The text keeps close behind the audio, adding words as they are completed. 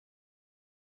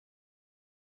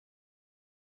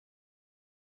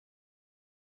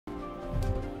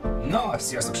Na,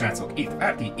 sziasztok srácok! Itt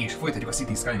Várti, és folytatjuk a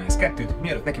Cities Skylines2-t.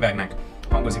 Mielőtt nekivágnánk,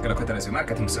 hangozik el a kötelező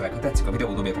marketing szöveg. Ha tetszik a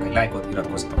videó, dobjatok egy lájkot,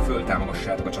 iratkozzatok föl,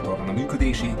 támogassátok a csatorna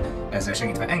működését, ezzel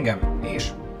segítve engem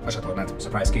és a csatornát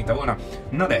surprise kékte volna.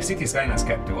 Na de, Cities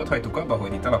Skylines2, ott hagytuk abba,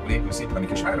 hogy itt alapul épül szépen a mi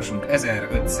kis városunk,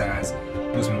 1500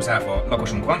 plusz-minusz áfa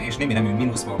lakosunk van, és némi nemű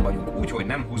mínuszban vagyunk, úgyhogy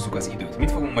nem húzzuk az időt.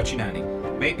 Mit fogunk ma csinálni?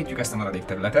 Beépítjük ezt a maradék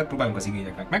területet, próbálunk az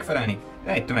igényeknek megfelelni,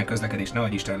 de egy tömegközlekedés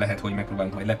nehogy Isten lehet, hogy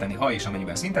megpróbálunk majd letenni, ha és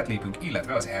amennyiben szintet lépünk,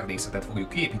 illetve az erdészetet fogjuk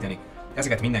kiépíteni.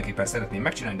 Ezeket mindenképpen szeretném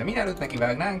megcsinálni, de mielőtt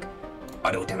nekivágnánk,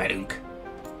 adót emelünk.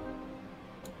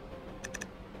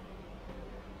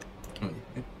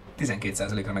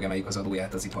 12%-ra megemeljük az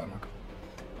adóját az iparnak.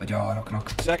 A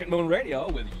gyáraknak.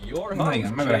 Na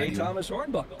igen, meg a rádió.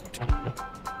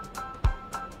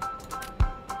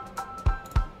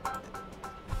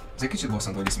 Ez egy kicsit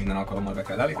bosszantó, hogy ezt minden alkalommal be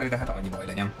kell állítani, de hát annyi baj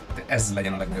legyen. De ez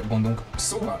legyen a legnagyobb gondunk.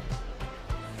 Szóval,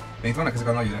 de itt vannak ezek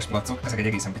a nagy üres placok, ezek egy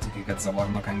egészen picikéket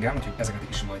zavarnak engem, úgyhogy ezeket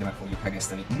is majd meg fogjuk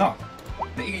hegeszteni. Na,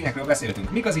 de igényekről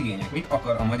beszéltünk. Mik az igények? Mit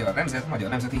akar a magyar nemzet, a magyar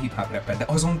nemzeti hip-hop rappet, de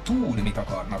azon túl mit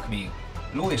akarnak még?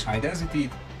 Low és high density,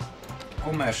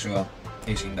 commercial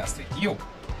és industry. Jó.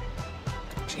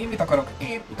 És én mit akarok?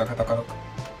 Én utakat akarok.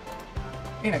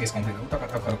 Én egész konkrétan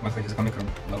utakat akarok, meg hogy ezek a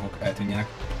mikrolagok eltűnjenek.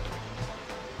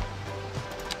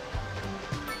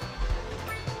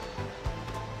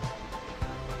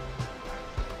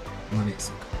 Na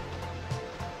nézzük.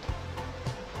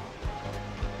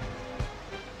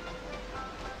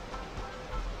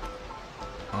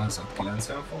 Azzal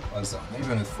 90 fok, azzal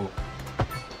 45 fok.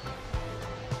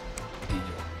 Így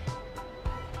jó.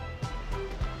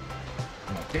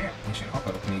 Oké, és én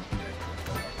akarok még ide egy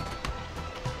korfogat.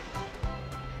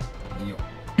 Jó.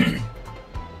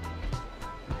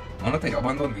 Van ott egy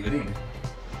abandoned building?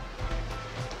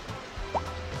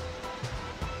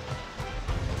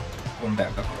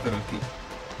 Condemned, akkor töröd ki.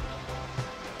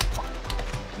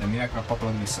 De minek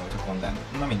megpakolod vissza, hogyha condemned?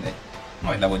 Na mindegy.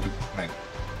 Majd levontjuk meg.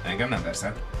 Engem nem versz.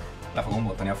 Le fogom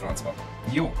bontani a francba.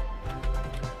 Jó.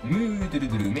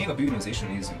 Még a bűnözésre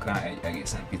nézzünk rá egy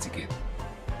egészen picikét.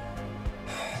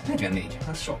 44,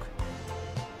 az sok.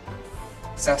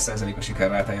 100%-a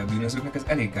sikerrátálja a bűnözőknek, ez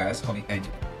elég gáz, havi egy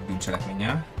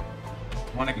bűncselekménnyel.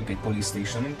 Van nekünk egy police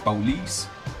station, police.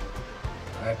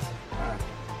 Hát.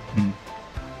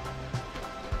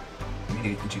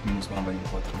 Mindig egy kicsit mínuszban vagyunk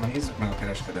ott. Na nézzük meg a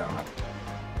kereskedelmet.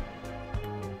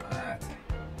 Hát.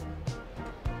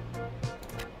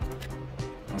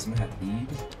 Az mehet így.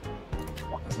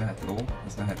 Az lehet low,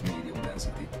 az lehet medium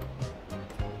density.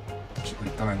 És akkor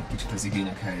itt talán egy kicsit az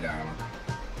igények helyreállnak.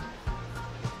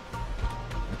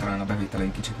 Talán a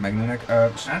bevételeink kicsit megnőnek.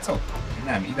 Srácok?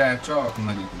 Nem, ide csak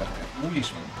nagy épületeket. Úgy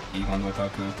is van. Így gondolta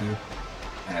a költő.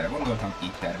 Erre gondoltam,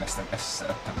 így terveztem, ezt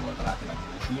szerettem volna látni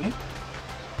megvalósulni.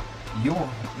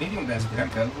 Jó, medium density nem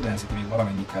kell, low density még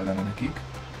valamennyi kellene nekik.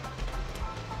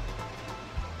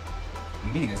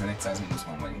 Mindig 1100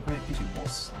 mínuszban vagyunk, vagy egy kicsit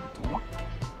bosszantó.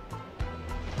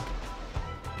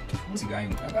 Úgyhogy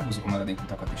húzigáljunk el, elhúzzuk a maradék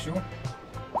utakat is, jó?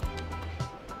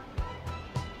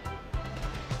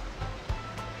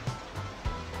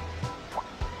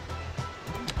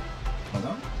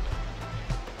 Oda.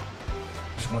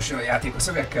 És most jön a játék a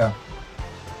szögekkel.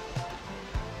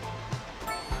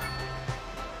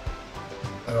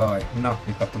 Jaj, na,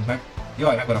 mit kaptunk meg?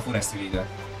 Jaj, megvan a forestry leader.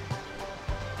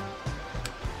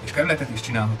 És kerületet is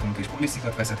csinálhatunk, és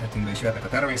publicikat vezethetünk be, és jöhetnek a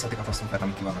terroriszatik a faszunkat,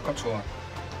 amik ki vannak kapcsolva.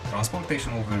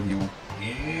 Transportation overview,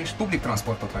 és public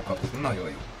transportot megkaptuk, nagyon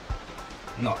jó.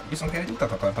 Na, viszont én egy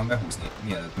utat akartam behúzni,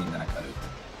 mielőtt mindenek előtt.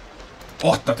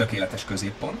 Ott a tökéletes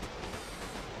középpont.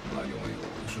 Nagyon jó,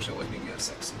 sose volt még ilyen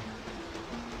szexi.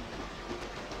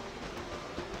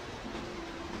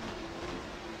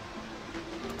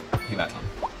 Hibátlan.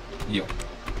 Jó.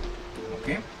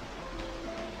 Oké.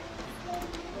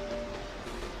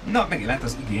 Na, megjelent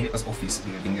az igény az office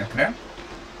buildingekre.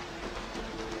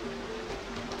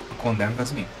 A condemned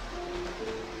az mi?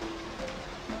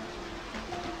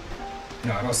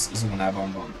 Ja, rossz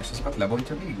zónában van. És azokat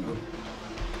lebontja végül?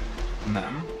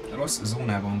 Nem. Rossz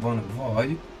zónában van,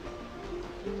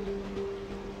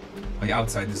 vagy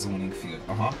outside the zoning field.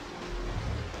 Aha.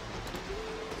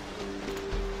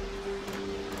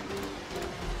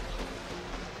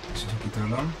 És ha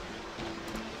kitörlöm,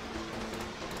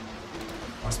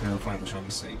 azt például folyamatosan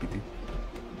visszaépíti.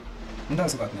 De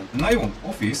azokat nem. Na jó,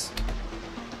 office.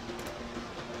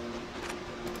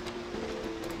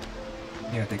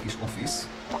 Nyert egy kis office.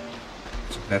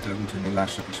 Csak lehetőleg úgy, hogy még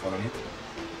lássak is valamit.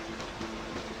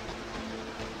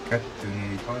 2,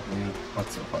 4, 6, 4,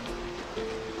 6x6.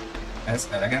 Ez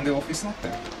elegendő office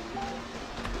nektek?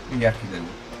 Mindjárt kiderül.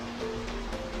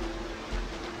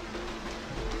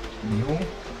 Jó.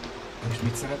 És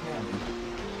mit szeretnél?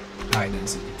 High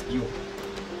density. Jó.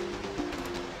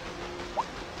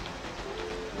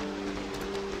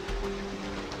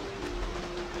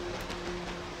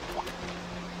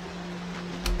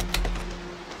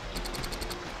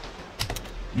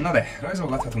 Na de,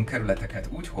 rajzolgathatunk kerületeket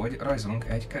úgy, hogy rajzolunk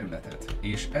egy kerületet,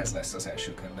 és ez lesz az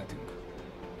első kerületünk.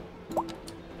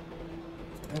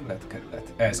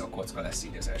 Kerület. Ez a kocka lesz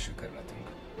így az első kerületünk.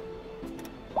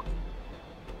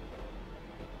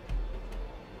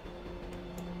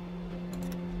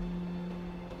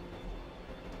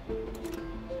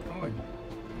 Hogy?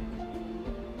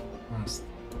 Azt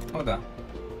oda.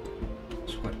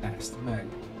 És akkor ezt meg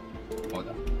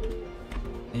oda.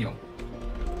 Jó.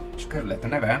 És kerület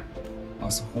neve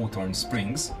az Hawthorne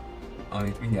Springs,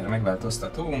 amit mindjárt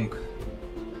megváltoztatunk.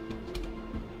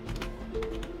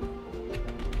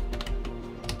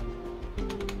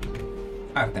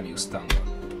 Artemius Town.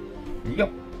 Jó,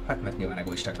 hát mert nyilván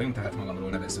egoisták vagyunk, tehát magamról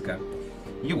nevezzük el.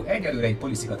 Jó, egyelőre egy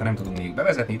policikata nem tudunk még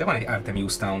bevezetni, de van egy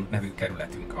Artemius Town nevű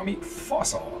kerületünk, ami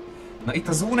faszal. Na itt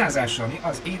a zónázással mi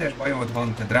az édes bajod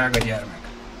van, te drága gyermek?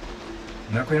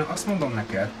 Na akkor én azt mondom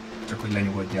neked, csak hogy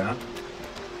lenyugodjál.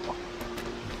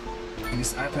 Én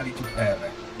ezt átállítjuk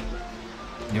erre.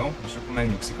 Jó? És akkor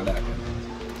megnyugszik a lelked.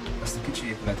 Azt a kicsi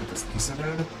épületet, azt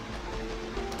kiszeded.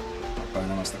 Akkor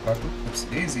nem azt akartuk. Upsi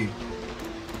daisy.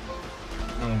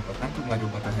 Nem tud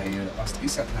nagyobbat a helyére, azt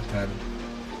kiszedheted.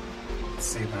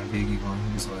 Szépen végig van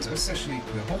húzva az összes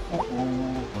épület.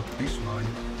 Ott is vagy.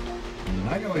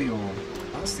 Nagyon jó.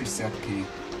 Azt is szed ki.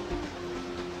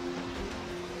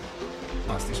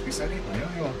 Azt is kiszedi,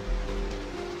 nagyon jó.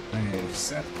 És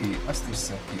szed ki, azt is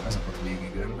szed ki, azok ott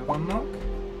végig rendben vannak.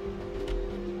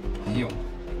 Jó.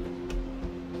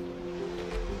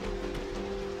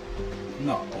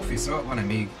 Na, Office-ra van-e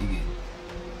még igény?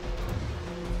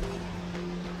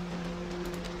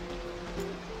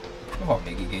 Van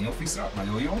még igény Office-ra,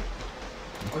 nagyon jó.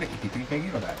 Akkor építünk még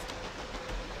irodát.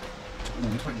 Csak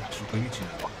úgy, hogy lássuk, hogy mit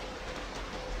csinálunk.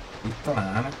 Itt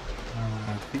talán,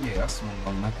 hát figyelj, azt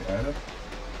mondom neked,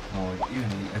 hogy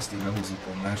jönni ezt így behúzzuk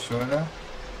commercialre.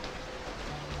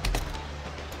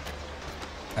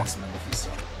 Ezt meg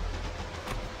Office-ra.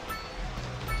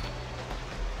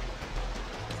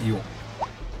 Jó.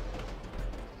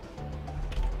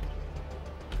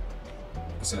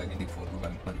 A szöveg mindig fordul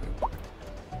velünk, nagyon jó.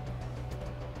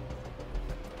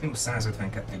 Mínusz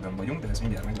 152-ben vagyunk, de ez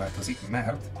mindjárt megváltozik,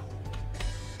 mert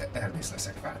erdész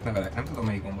leszek, várt nevelek, nem tudom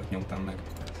melyik gombot nyomtam meg.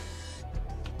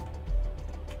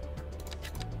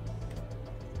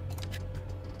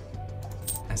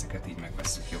 Ezeket így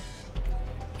megvesszük, jó.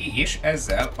 És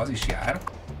ezzel az is jár,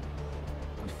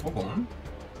 hogy fogom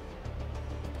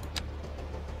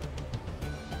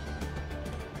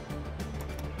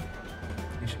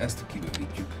és ezt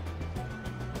kibővítjük.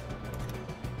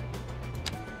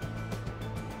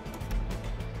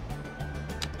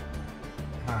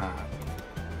 Hát,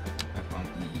 meg van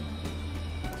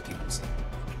így kihúzni.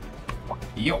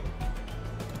 Jó.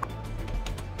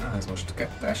 Na, ez most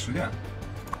kettes, ugye?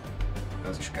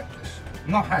 Az is kettes.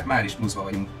 Na, hát már is pluszba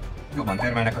vagyunk. Jobban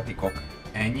termelnek a tikok.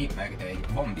 Ennyi, meg egy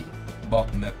bambi.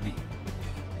 Bambi.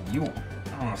 Jó,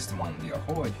 azt mondja,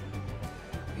 hogy...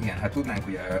 Igen, hát tudnánk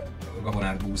ugye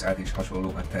gabonát, búzát és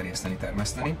hasonlókat terjeszteni,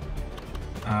 termeszteni.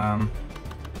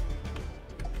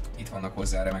 Itt vannak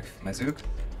hozzá remek mezők.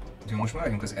 Úgyhogy most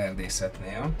maradjunk az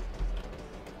erdészetnél.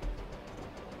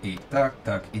 Így,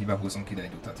 tak, így behúzunk ide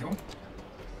egy utat, jó?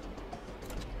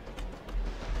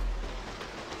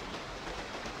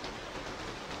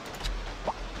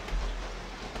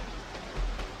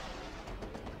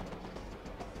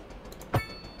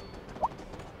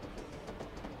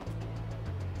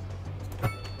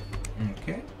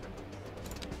 Oké.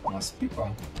 Az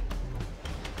pipa.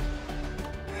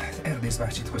 Erdész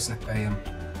bácsit hogy snappeljem?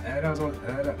 Erre az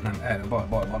erre? Nem, erre, bal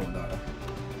oldalra.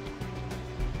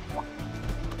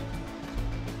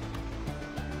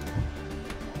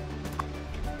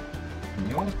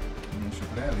 Jó, és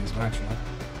akkor Erdész bácsinak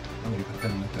adjuk a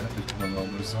területet, hogy hova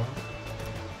dolgozzal.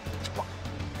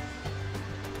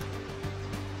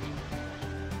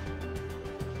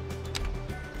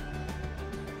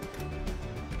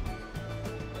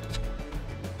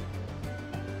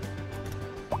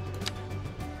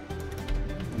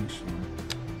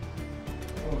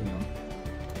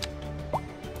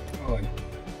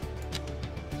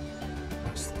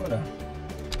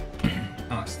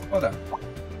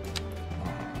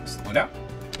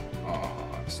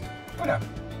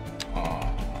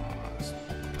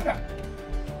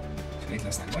 Itt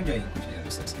lesznek gondjaink, úgyhogy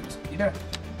először ezt kihúzunk ide.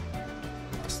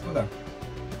 Azt oda.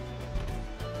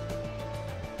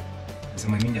 Ezzel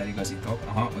majd mindjárt igazítok.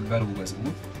 Aha, ott belóg az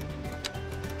út.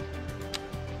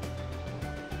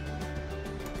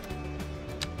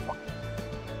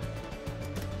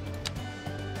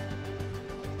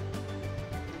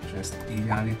 És ezt így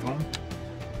állítom.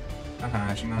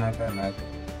 Aha, simán elperlek.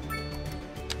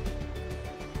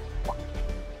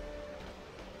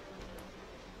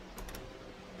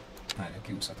 Várjál,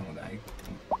 kiúszhatom odáig.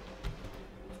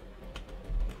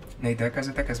 Ne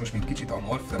ítélkezzetek, ez most még kicsit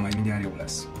amorf, de majd mindjárt jó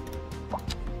lesz.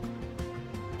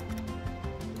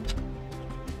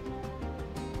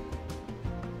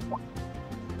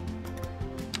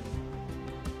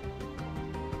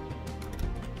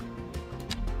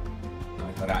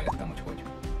 Na, rájöttem, hogy hogy.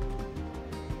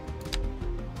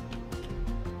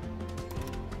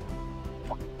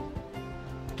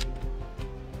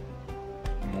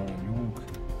 Mondjuk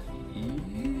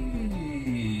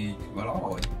így,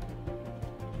 valahogy.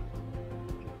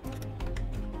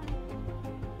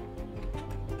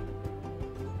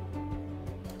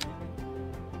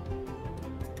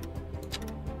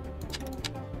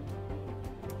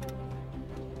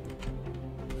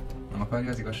 Nem akarja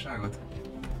az igazságot?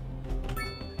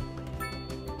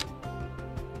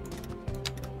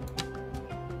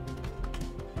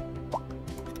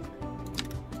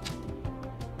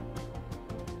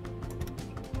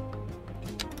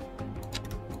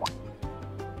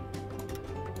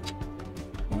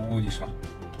 Úgy is van.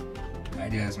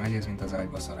 Megy ez, mint az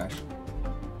ágybaszarás.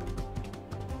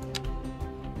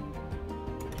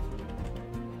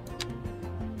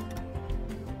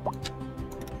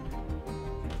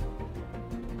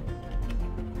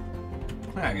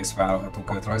 Egész vállalható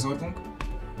kört rajzoltunk.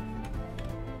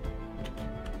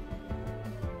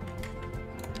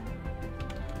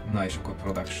 Na és akkor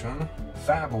production.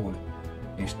 Fából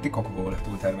és tikokból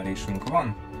túltermelésünk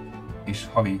van, és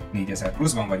havi 4000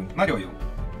 pluszban vagyunk. Nagyon jó!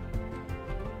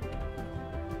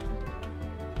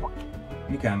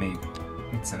 Mi kell még?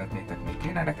 Mit szeretnétek még?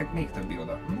 Kéne nektek még több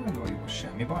iroda? Nagyon jó,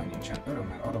 semmi baj nincsen.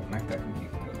 Örömmel adok nektek még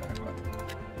irodákat.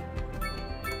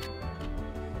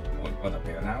 Oda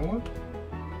például.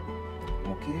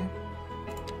 Oké.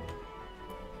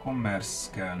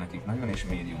 Commerce kell nekik nagyon, és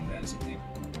medium density.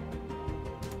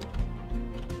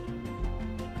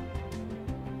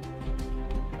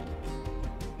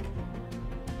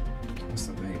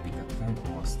 Ezt beépítettem,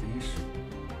 azt is,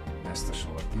 ezt a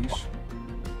sort is.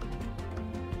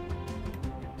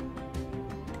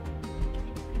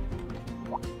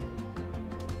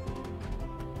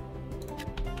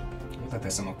 Oda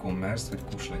teszem a commerce-t, hogy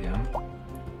kus legyen,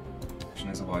 és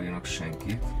ne zavarjanak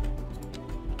senkit.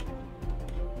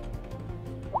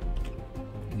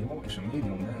 Jó, és a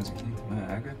medium density-t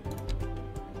meg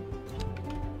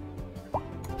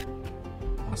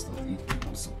azt ott így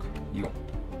kihúzzuk. Jó.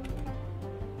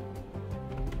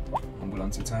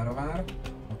 Ambulancicára vár,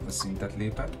 ott a szintet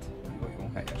lépett. Jó,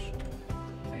 helyes.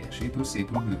 Helyes, épül,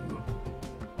 szépül, bővül.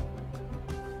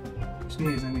 És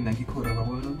nézem, mindenki korra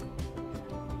boldog.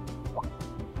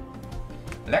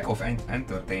 Lack of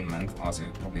entertainment az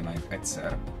ő problémájuk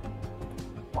egyszer.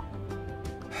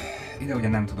 Ide ugye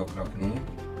nem tudok rakni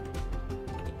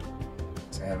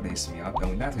az erdész miatt, de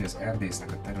úgy lehet, hogy az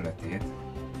erdésznek a területét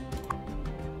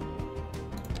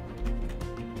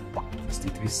ezt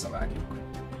itt visszavágjuk.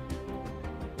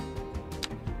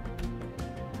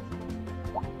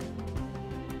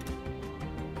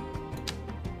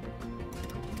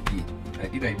 Így.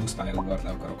 Ide egy buszpályaudvart le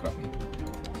akarok rakni.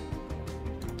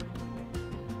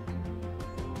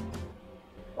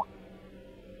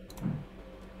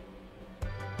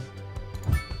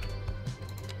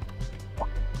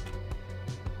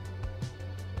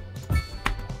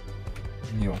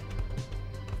 Jó.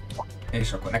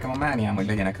 És akkor nekem a mániám, hogy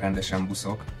legyenek rendesen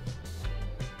buszok.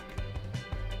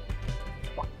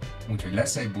 Úgyhogy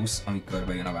lesz egy busz, ami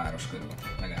körbejön a város körül.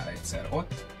 Megáll egyszer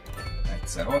ott,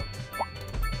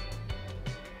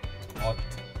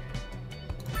 ott.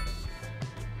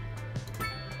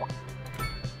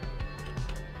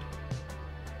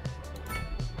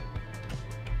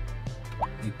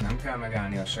 Itt nem kell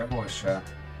megállnia sehol se,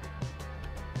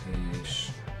 és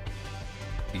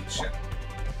itt se.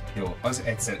 Jó, az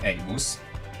egyszer egy busz,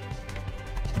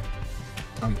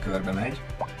 ami körbe megy.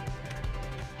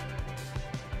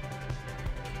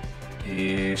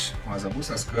 És ha az a busz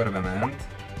az körbe ment,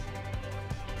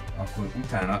 akkor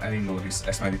utána elindul vissza,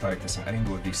 ezt majd itt alig teszem,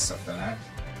 elindul visszafele,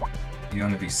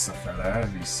 jön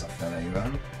visszafele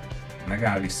jön,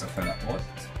 megáll visszafele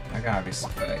ott, megáll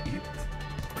visszafele itt,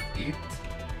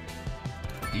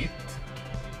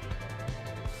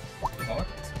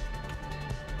 ott,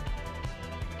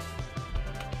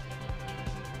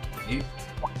 itt,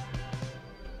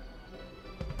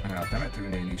 megáll a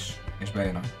temetőnél is, és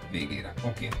bejön a végére.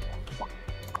 Oké.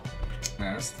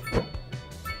 Ezt.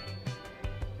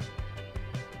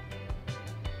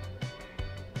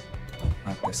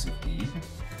 Megtesszük így.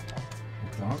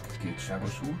 Utak,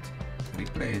 kétsávos út.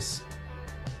 Replace.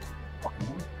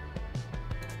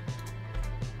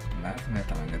 Miért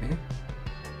nem engedi?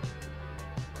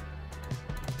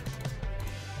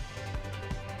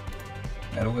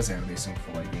 Eló az erdészünk,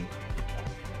 fogadjunk.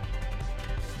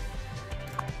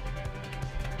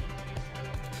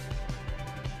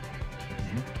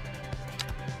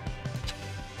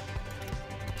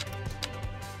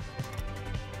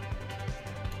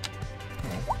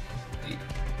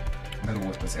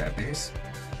 Belógott az erdész.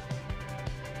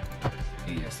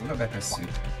 Így ezt oda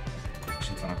betesszük. És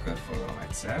itt van a körforgalom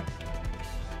egyszer.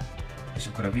 És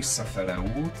akkor a visszafele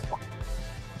út,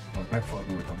 ott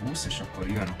megfordult a busz, és akkor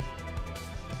jön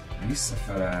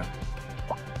visszafele,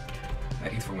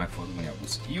 mert itt fog megfordulni a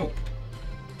busz. Jó!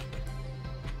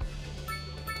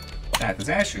 Tehát az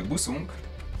első buszunk,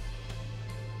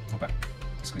 hoppá,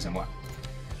 eszküzem van.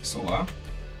 Szóval,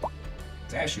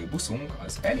 az első buszunk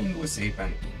az elindul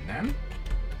szépen innen,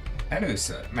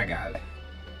 először megáll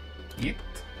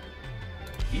itt,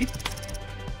 itt,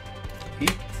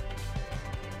 itt,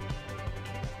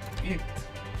 itt,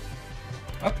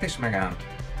 ott is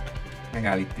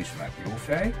megáll itt is, mert jó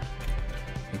fej,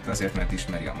 itt azért, mert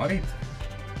ismeri a Marit,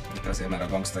 itt azért, mert a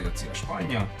gangsta Joci a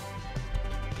spanja,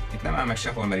 itt nem áll meg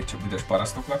sehol, mert itt csak büdös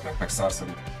parasztok laknak, meg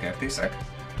szarszagú kertészek.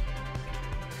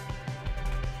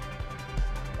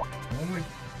 Úgy.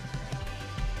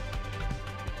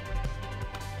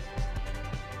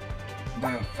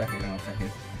 De fehér, nem a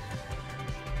fehér.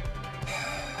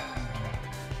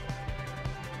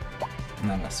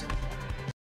 Nem lesz jó.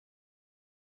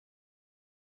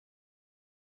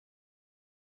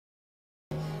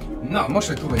 Na, most,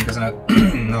 hogy túl vagyunk ezen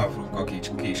a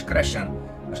kis crashen,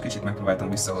 most kicsit megpróbáltam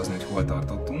visszahozni, hogy hol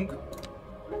tartottunk.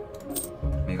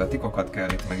 Még a tikokat kell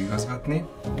itt megigazgatni,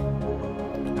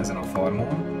 ezen a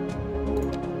farmon.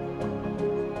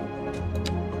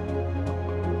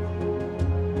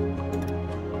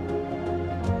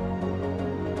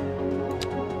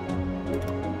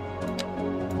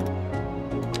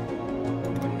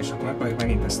 És akkor megpróbáljuk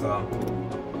megint ezt a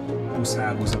plusz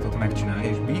hálózatot megcsinálni,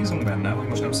 és bízunk benne, hogy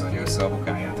most nem szarja össze a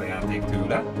bokáját a játék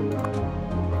tőle.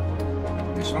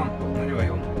 És van, nagyon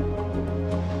jó.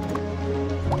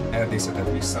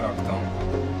 Erdészetet visszaraktam,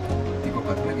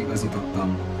 tikokat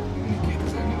megigazítottam,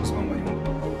 2000-ban vagyunk.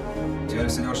 Úgyhogy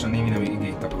először gyorsan némi nemű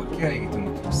igényt akkor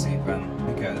kielégítünk szépen.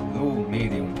 Mi kell? Low,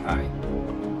 medium, high.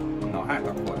 Na hát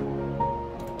akkor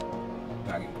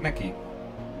vágjunk neki.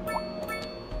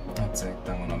 Egyszer itt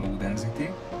van a low density.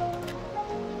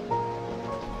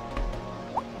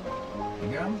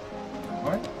 Igen, nem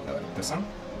baj, de arra teszem.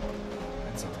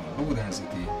 Egyszer van a low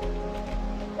density.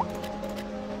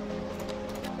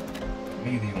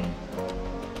 Medium.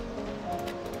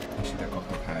 És ide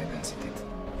kapok high density-t.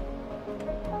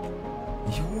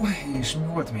 Jó, és mi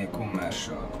volt még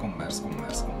commercial? Commerce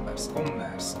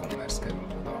kerül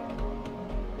oda.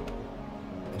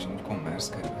 És úgy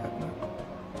commerce kerülhetne.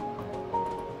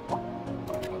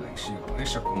 Oda is jó.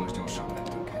 És akkor most gyorsan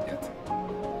mentünk egyet.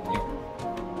 Jó.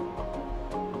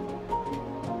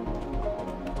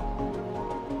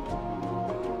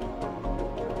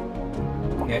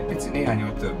 Egy pici,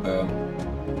 néhányal több.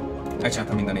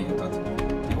 Megcsináltam mind a 4 utat.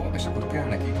 Jó, és akkor kell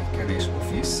nekik egy kevés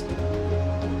office.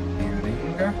 Building.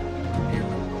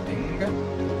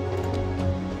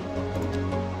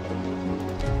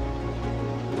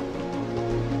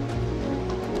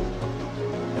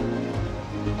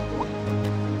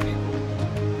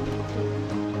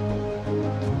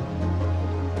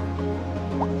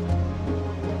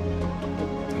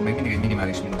 Még mindig egy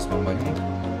minimális mínuszban vagyunk.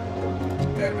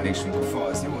 Termelésünk a fa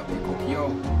az jó, a tikok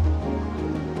jó.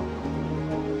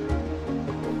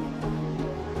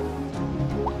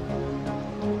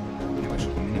 Jó, és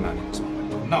akkor minimál mínuszban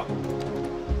vagyunk. Na!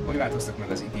 Hogy változtak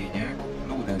meg az igények?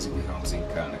 Low density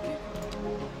housing kell neki.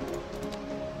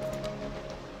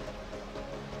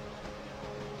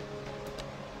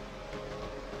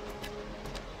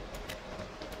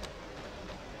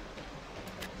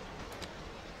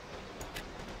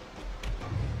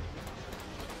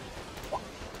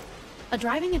 A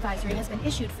driving advisory has been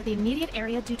issued for the immediate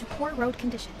area due to poor road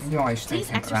conditions. Ja,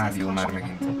 Istenként, rádió már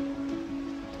megint.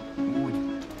 Úgy.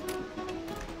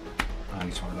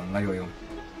 Állíts oldalon, nagyon jó.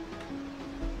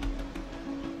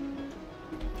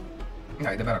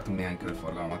 Jaj, de beraktunk néhány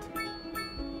körforgalmat.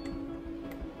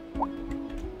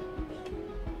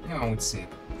 Ja, úgy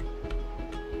szép.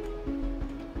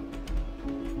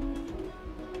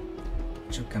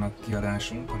 Csökken a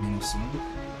kiadásunk, a mínuszunk.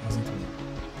 Az itt mi?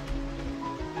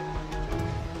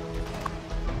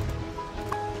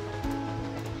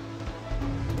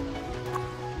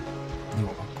 Jó,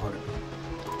 akkor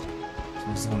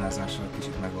zónázással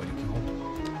kicsit megoldjuk, jó?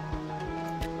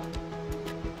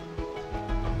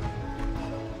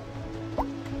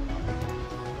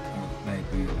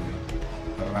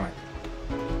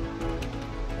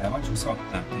 lecsúszva?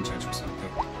 Nem, nincs lecsúszva.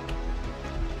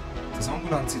 Az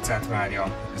ambulant cicát várja,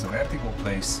 ez a Vertigo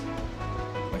Place,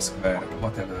 vagy Square,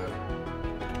 whatever.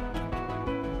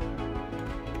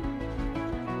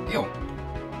 Jó.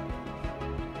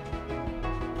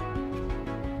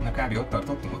 Na kb. Ott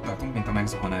tartunk, mint a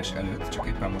megzuhanás előtt, csak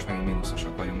éppen most megint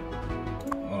mínuszosak vagyunk.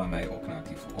 Valamely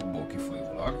okból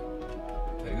kifolyólag.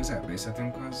 Pedig az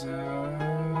erdészetünk az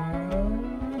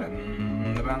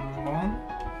rendben van.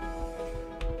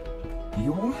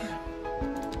 Jó.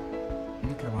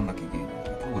 Mikre vannak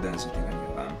igények? Low density-re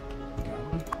nyilván.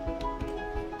 Igen.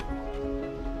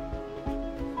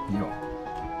 Jó.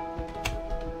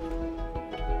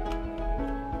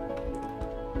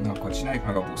 Na akkor csináljuk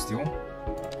meg a buszt, jó?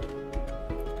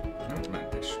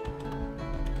 Mentés.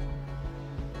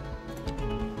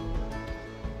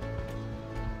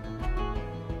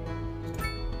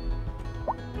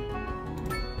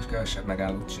 És kevesebb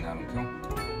megállót csinálunk, jó?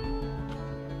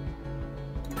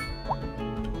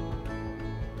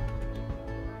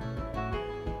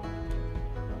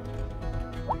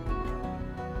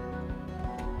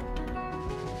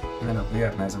 Mert akkor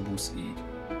járna ez a busz így.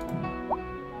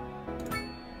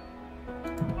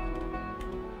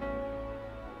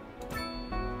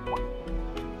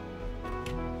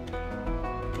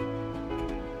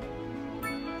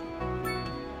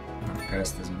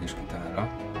 Kereszteződés utánra.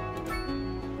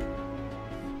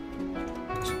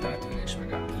 És a temetőnés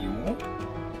meg a jó.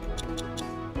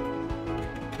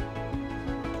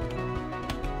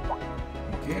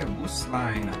 Oké, busz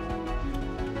line.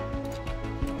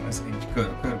 Ez így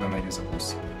körbe megy ez a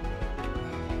busz.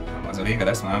 Nem, az a vége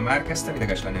lesz, már kezdtem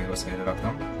ideges lenni, hogy rossz helyre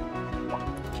raktam.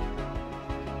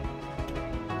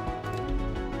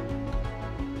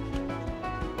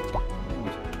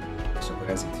 Úgy. És akkor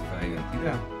ez itt feljön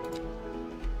ide.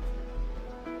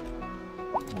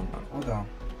 Onnan oda.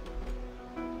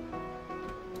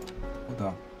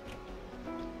 Oda.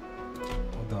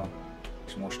 Oda.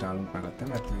 És most állunk meg a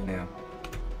temetőnél.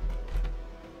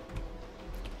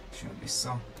 És jön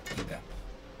vissza ide.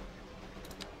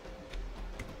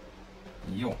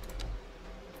 Jó.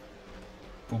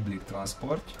 Public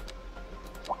transport.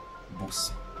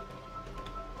 Busz.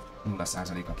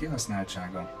 0% a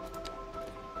kihasználtsága.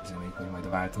 Ez még majd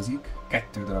változik.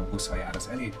 2 darab busz, ha jár az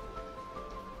elég.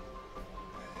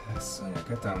 Ez mondja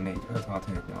 2, 4, 5, 6,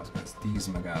 7, 8, 9, 10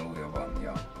 megállója van,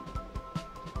 ja.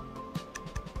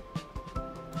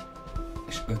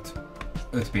 És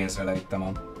 5 pénzre leittem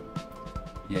a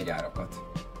jegyárakat.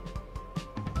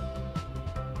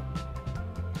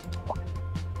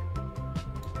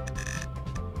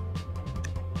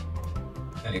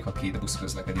 Elég, ha 2 busz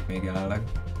közlekedik még jelenleg.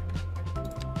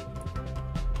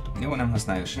 Jó, nem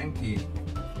használja senki.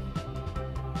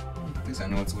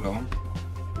 18 óra van.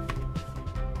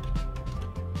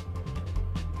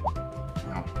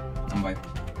 Ja, nem baj.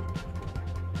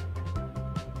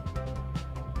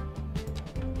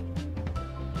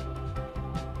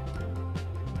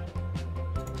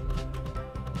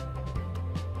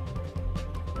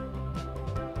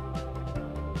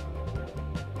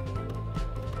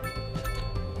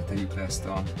 Tegyük le ezt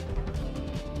a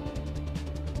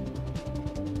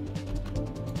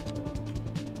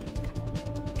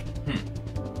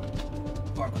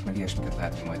parkot meg ilyesmiket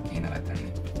lehet, hogy majd kéne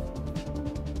letenni.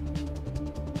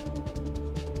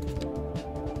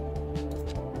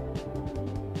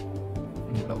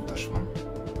 Nulla utas van.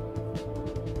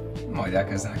 Majd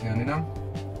elkezdenek jönni, nem?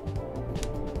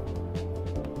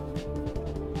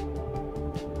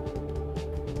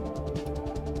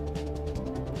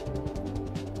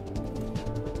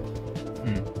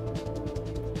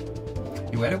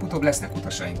 Jó, előbb-utóbb lesznek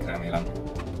utasaink, remélem.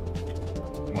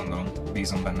 Gondolom,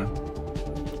 bízom benne.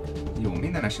 Jó,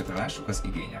 minden esetre lássuk az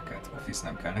igényeket. Office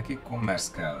nem kell neki,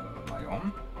 commerce kell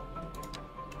nagyon.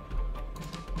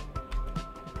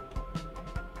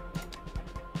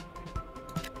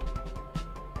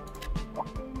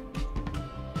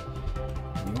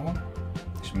 Jó,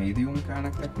 és medium kell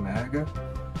nektek, meg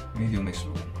medium és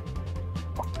low.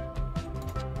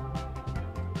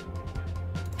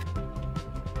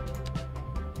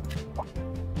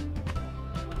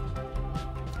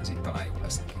 Ez itt talán jó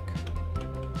lesz nekik.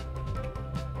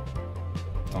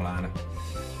 Talán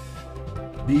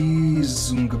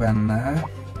bízzunk benne.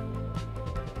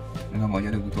 Meg a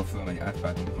magyar előbb-utóbb fölmegy,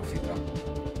 átváltunk profitra.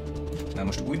 Na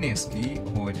most úgy néz ki,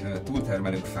 hogy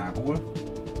túltermelünk fából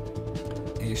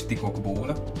és tikokból.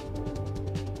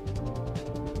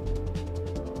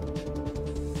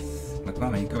 Meg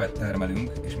valamelyik követ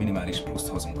termelünk, és minimális pluszt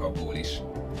hozunk abból is.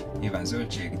 Nyilván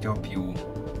zöldség, gyapjú,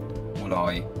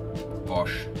 olaj,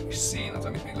 vas és szén az,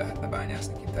 amit még lehetne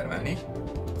bányászni, kitermelni.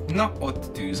 Na,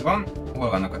 ott tűz van. Hol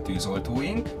vannak a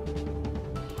tűzoltóink?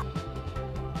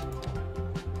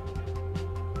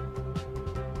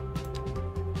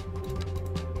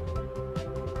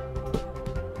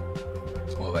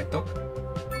 Hol vagytok?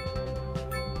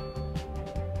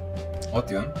 Ott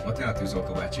jön a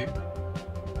tűzoltó bácsi.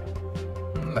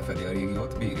 Lefedi a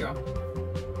régiót, bírja.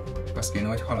 Csak azt kéne,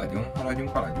 hogy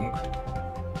haladjunk.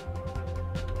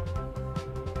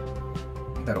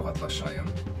 De rohadt lassan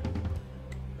jön.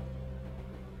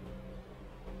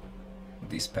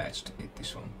 Dispatched, itt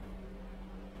is van.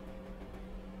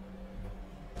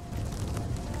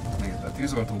 Megjött a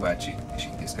tűzoltó bácsi, és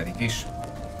intézkedik is.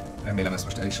 Remélem ezt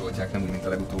most el is oltják, nem úgy, mint a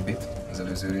legutóbbit az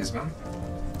előző részben.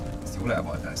 Ezt jól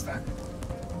elbaltázták.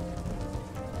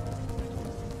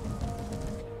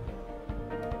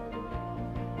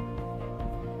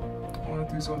 Hol a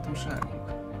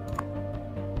tűzoltóságunk?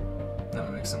 Nem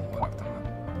emlékszem, hol raktam meg.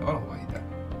 De valahol ide.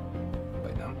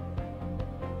 Vagy nem?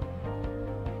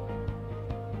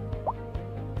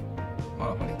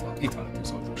 Valahol itt van. Itt van a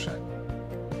tűzoltóság.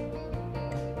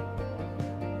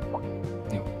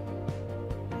 Jó.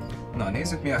 Na,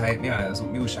 nézzük, mi a hely,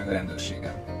 mi újság a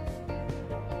rendőrségen.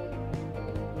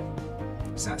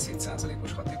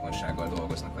 107%-os hatékonysággal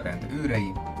dolgoznak a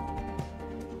rendőrei.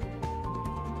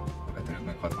 A betörők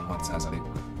meg 66%.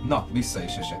 Na, vissza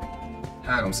is esett.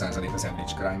 3% az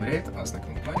average crime rate, az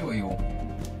nekünk nagyon jó.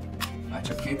 Már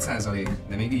csak 2%,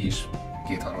 de még így is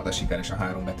kétharmada sikeres a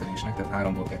 3 betörésnek, tehát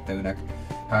 3-ból 2-nek,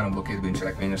 3-ból 2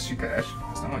 bűncselekményes sikeres,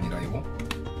 ez nem annyira jó.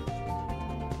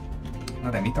 Na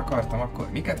de mit akartam akkor?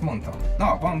 Miket mondtam?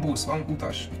 Na, van busz, van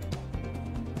utas.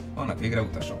 Vannak végre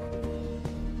utasok.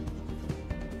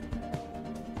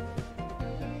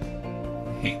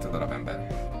 7 darab ember.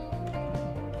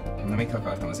 Na, mit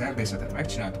akartam? Az erdészetet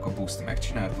megcsináltuk, a buszt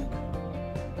megcsináltuk.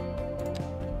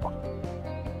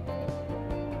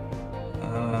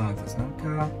 Hát ez nem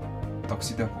kell.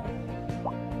 Taxidepó.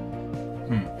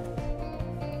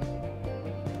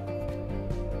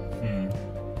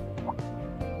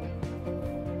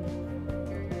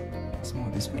 Small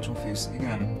dispatch office,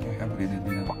 igen. Upgraded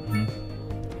ide.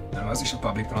 Nem, az is a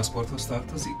public transporthoz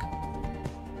tartozik?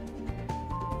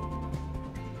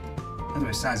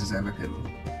 Ez 100 000-be kerül.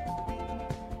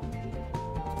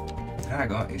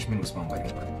 Drága, és mínuszban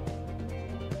vagyunk.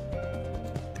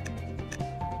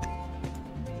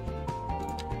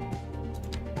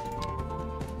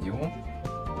 Jó.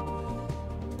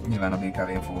 Nyilván a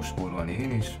BKV-n fogok spórolni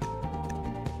én is.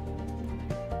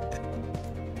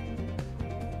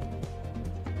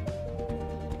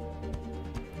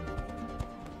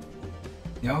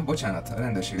 Ja, bocsánat, a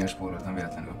rendőrségen spóroltam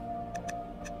véletlenül.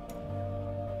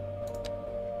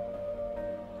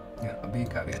 Ja, a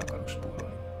BKV-n akarok spórolni.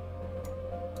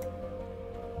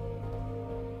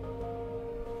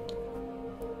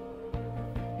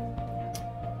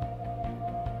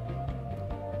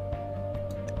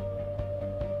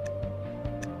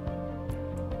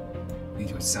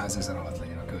 Így, hogy 100 000 alatt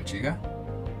legyen a költsége.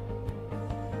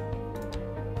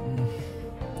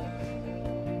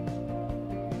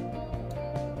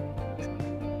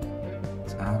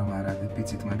 Az áramárát egy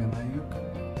picit megemeljük.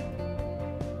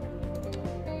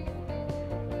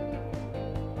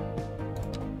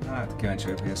 Hát kíváncsi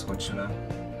vagyok, hogy ez hogy sül el.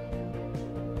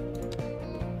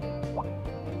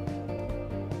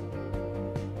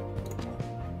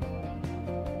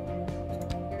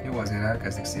 Jó, azért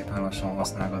elkezdik szépen lassan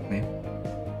használgatni.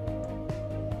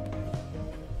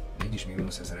 Mégis még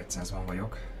mínusz 1100-ban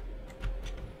vagyok.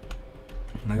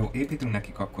 Na jó, építünk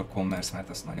nekik akkor commerce, mert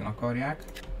azt nagyon akarják.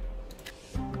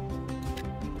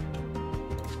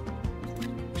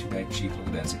 És ide egy cheap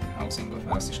low density housingot,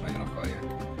 mert azt is nagyon akarják.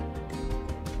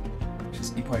 És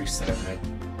az ipar is szeretne egy...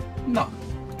 Na,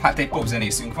 hát egy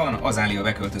popzenészünk van, Azália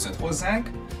beköltözött hozzánk.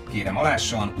 Kérem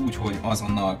alássan, úgyhogy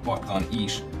azonnal pattan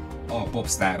is a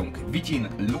popstárunk Vityin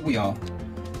lója.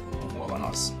 Hol van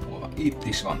az? Hol van? Itt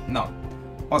is van. Na,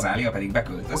 Azália pedig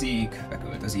beköltözik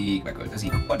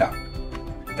oda.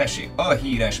 Tessék, a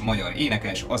híres magyar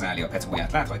énekes Azália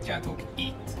pecóját láthatjátok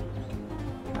itt.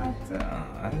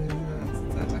 Hát,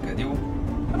 ez neked jó.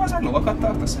 Nem az meg lovakat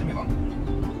tartasz, hogy mi van?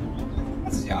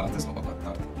 Ez egy állat, ez lovakat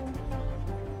tart.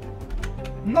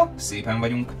 Na, szépen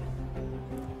vagyunk.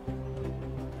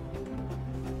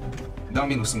 De a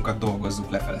mínuszunkat dolgozzuk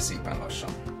lefele szépen lassan.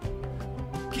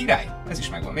 Király! Ez is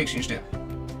megvan, még sincs dél.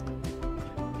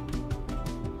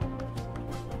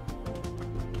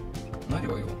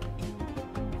 Nagyon jó.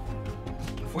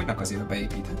 Fogynak azért a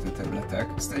beépíthető területek,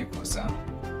 ezt tegyük hozzá.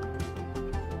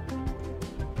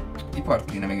 Ipart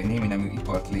kéne még egy némi nemű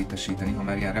ipart létesíteni, ha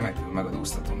már ilyen remekül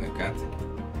megadóztatom őket.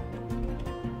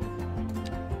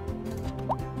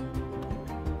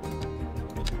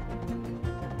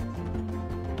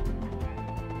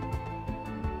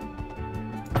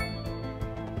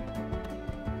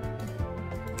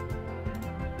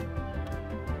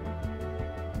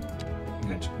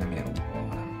 csak nem ilyen útból,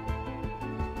 hanem...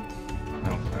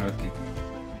 Jó, töröld ki.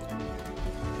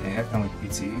 Én értem, hogy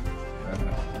pici,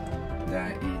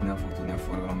 de így nem fog tudni a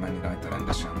forgalom menni rajta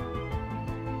rendesen.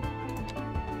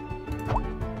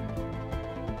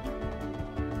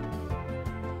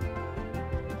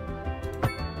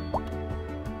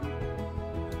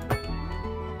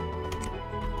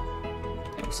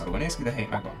 Jó szarul néz ki, de hely,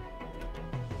 megvan.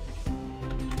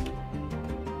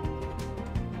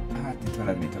 Hát itt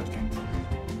veled mi történt?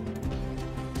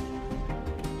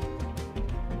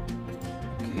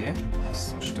 Oké,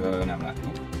 ezt most nem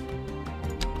láttuk.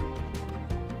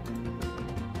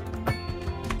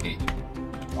 Így.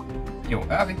 Jó,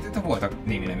 itt voltak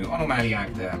némi nemű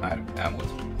anomáliák, de már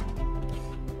elmúlt.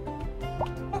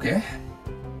 Oké.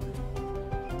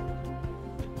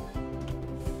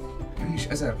 Mi is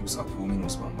 1000 plusz apró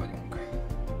mínuszban vagyunk.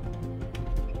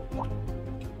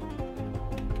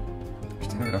 És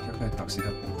tényleg rakjak le egy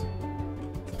taxidapót?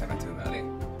 Temető mellé.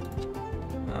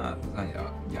 Hát, ez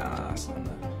annyira gyász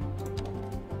lenne.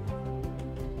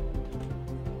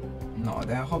 Na,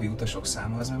 de a havi utasok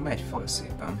száma az meg megy föl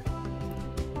szépen.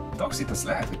 A taxit azt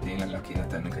lehet, hogy tényleg le kéne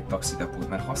tennünk egy taxidepót,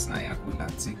 mert használják, úgy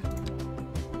látszik.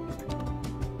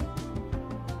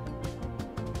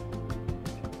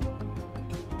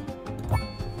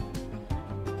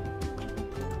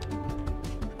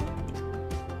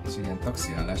 És ilyen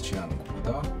taxiállást csinálunk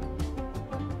oda,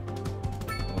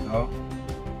 oda,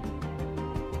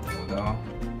 oda,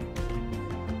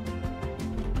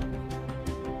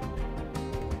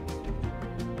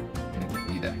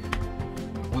 ide.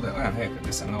 Oda olyan helyeket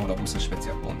teszem, ahol a busz a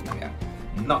speciál pont nem jár.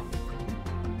 Na!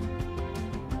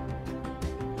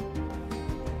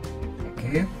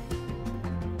 Oké.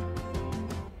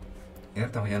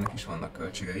 Értem, hogy ennek is vannak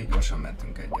költségei, gyorsan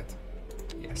mentünk egyet.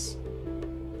 Yes.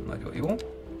 Nagyon jó.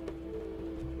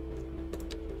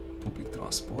 Public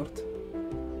transport.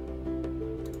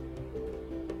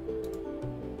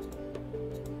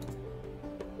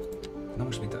 Na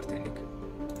most mi történik?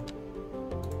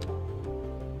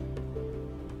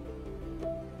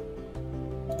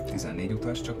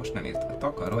 Utas, csak most nem írt.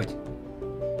 Takarodj!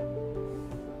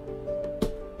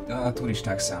 A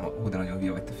turisták száma. Ó, de nagyon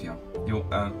hülye vagy te, fiam. Jó,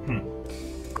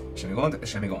 semmi gond,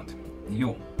 semmi gond.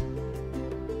 Jó.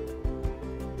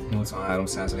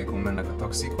 83%-on mennek a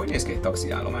taxik. Hogy néz ki egy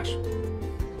taxiállomás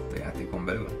a játékon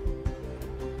belül?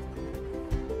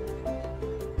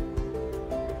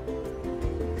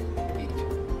 Így.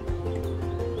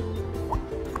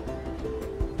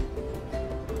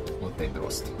 Ott egy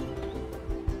droszt.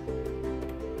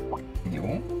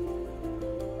 Jó.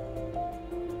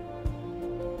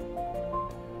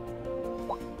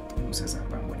 Plusz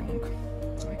 1000-ben vagyunk.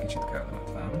 Ez egy kicsit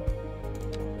kellemetlen.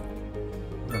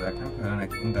 Nekem kellene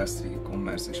egy industry,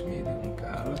 commerce és medium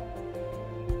kell.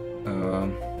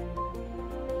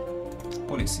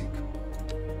 Policy.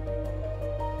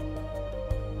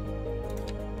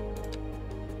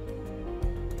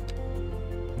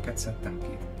 Miket szedtem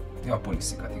ki? Ja, a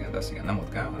policy-kat, igen, de az igen, nem ott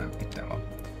kell, hanem itt van.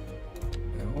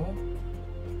 Jó.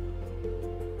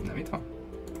 Nem itt van.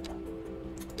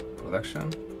 Production.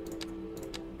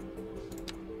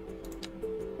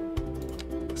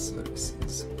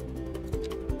 Services.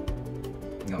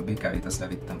 Ja, a BKV-t azt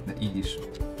levittem, de így is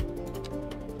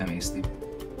emészti.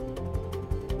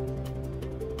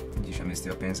 Így is emészti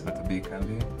a pénzemet a BKV.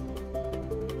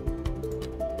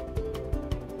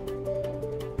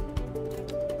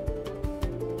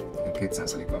 Én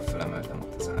 2%-kal felemeltem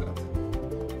ott az árat.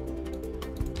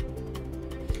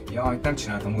 Ja, amit nem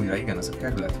csináltam újra, igen, az a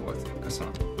kerület volt.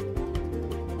 Köszönöm.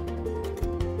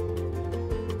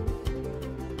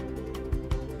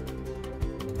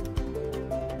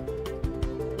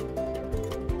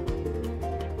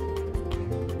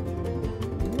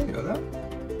 Oda.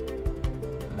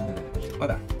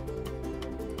 Oda.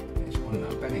 És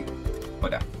onnan pedig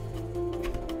oda.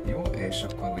 Jó, és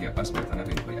akkor ugye az volt a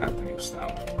nevünk, hogy Artemius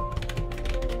Town.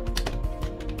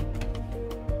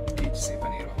 Így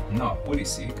szépen írva. Na,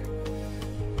 policy-k.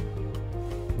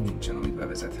 Nincsen, amit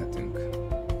bevezethetünk.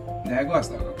 De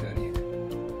gazdag a környék.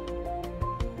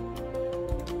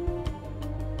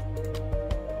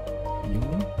 Jó.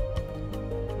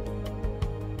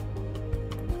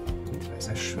 Mit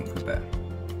vezessünk be?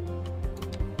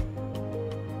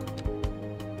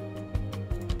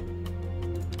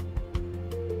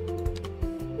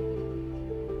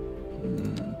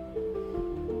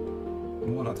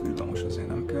 Vonatvillamos azért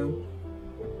nem kell.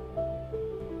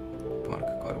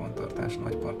 Karbantartás,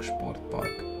 nagypark,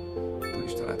 sportpark,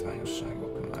 turista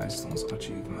látványosságok, milestones,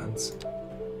 achievements.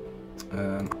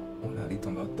 Hol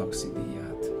állítom be a taxi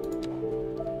díját?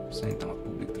 Szerintem a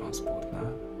public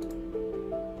transportnál.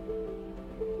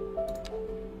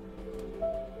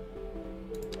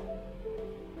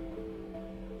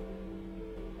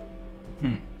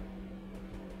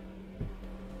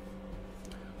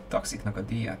 taxiknak a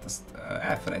díját, azt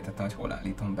elfelejtettem, hogy hol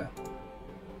állítom be.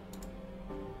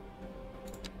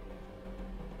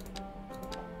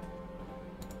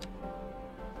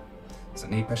 Ez a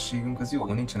népességünk az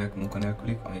jó, nincsenek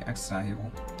munkanélkülik, ami extra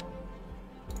jó.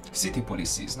 City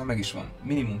Policies, na meg is van.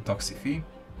 Minimum taxi fee.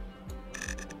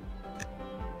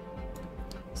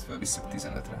 Ezt felvisszük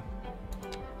 15-re.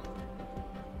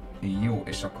 Jó,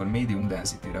 és akkor medium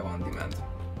density-re van demand.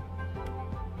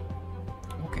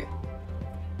 Oké.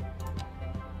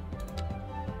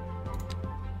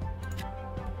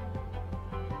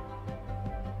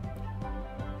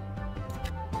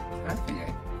 Hát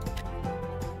figyelj.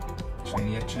 És én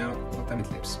ilyet csinálok, akkor te mit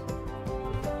lépsz?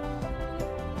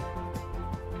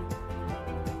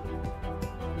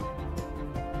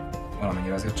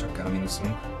 Valamennyire azért csak kell a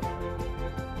mínuszunk.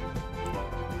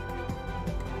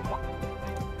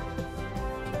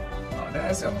 Na, de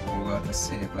ez alakulgat, ez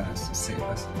szép lesz, ez szép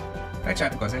lesz.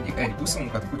 Megcsináltuk az egy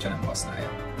buszunkat, a kutya nem használja.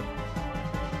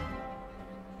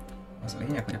 Az a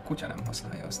lényeg, hogy a kutya nem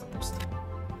használja azt a buszt.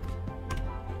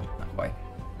 Nem baj.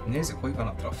 Nézzük, hogy van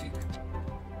a trafik.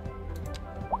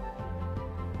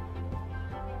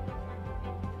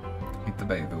 Itt a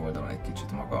bejövő oldalon egy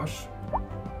kicsit magas.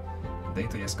 De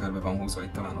itt, hogy ez körbe van húzva,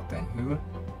 itt talán ott enyhül.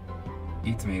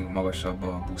 Itt még magasabb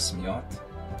a busz miatt.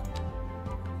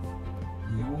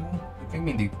 Jó, itt még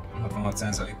mindig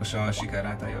 66%-os a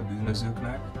sikerrátája a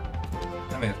bűnözőknek.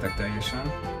 Nem értek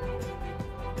teljesen.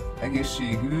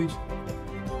 Egészségügy.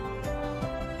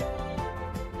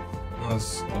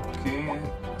 Az oké.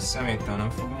 A szeméttel nem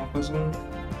foglalkozunk.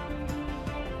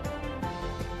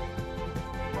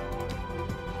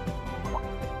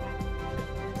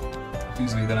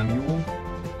 Tűzvédelem jó,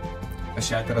 a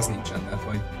shelter az nincsen, de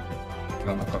hogy ki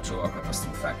vannak kapcsolva a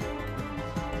katasztrófák.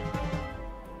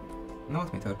 Na,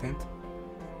 ott mi történt?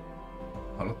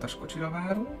 Halottas kocsira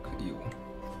várunk? Jó.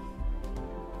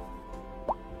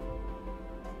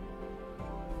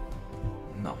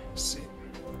 Na, szép.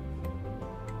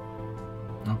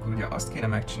 Akkor ugye azt kéne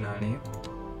megcsinálni,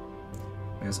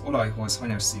 hogy az olajhoz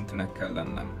hanyas szintűnek kell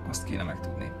lennem. Azt kéne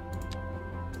megtudni.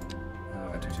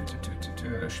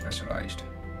 Specialized.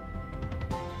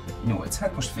 8.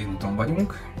 Hát most félúton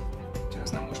vagyunk, úgyhogy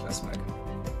ez nem most lesz meg.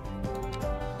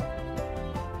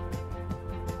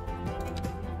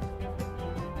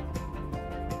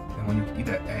 De mondjuk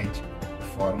ide egy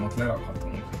farmot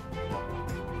lerakhatunk.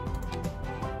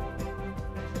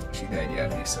 És ide egy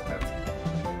erdészetet.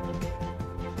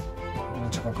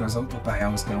 Csak akkor az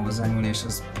autópályához kell hozzányúlni, és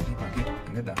az...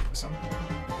 Engedd el, köszönöm.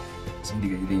 Ez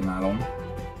mindig egy rémálom.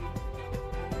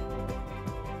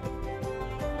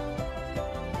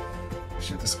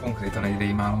 Sőt, ez konkrétan egy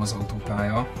rémálom az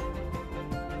autópálya.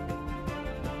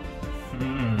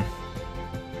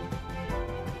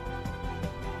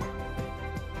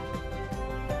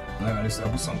 Na, először a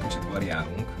buszon kicsit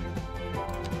variálunk.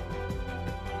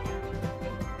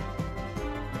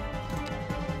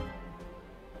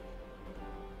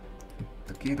 Itt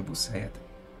a 2 busz helyett.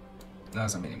 De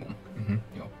az a minimum.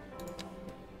 Jó.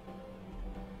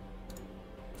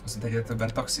 Aztán egyre többen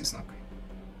taxiznak.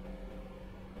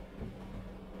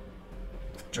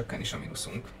 Csökken is a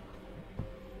mínuszunk.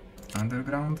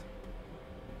 Underground.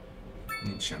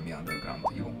 Nincs semmi underground,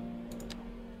 jó.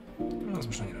 Az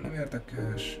most annyira nem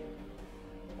érdekes.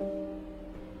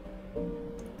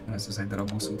 Ez az egy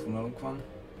darab buszútvonalunk van.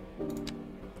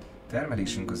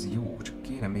 Termelésünk az jó, csak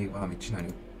kéne még valamit csinálni,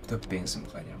 hogy több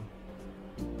pénzünk legyen.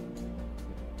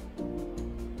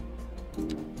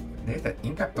 De érted,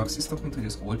 inkább taxisztok, mint hogy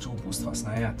az olcsó buszt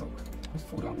használjátok? Ez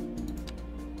fura.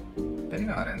 Pedig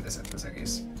olyan rendezett az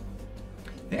egész.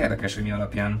 De érdekes, hogy mi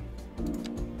alapján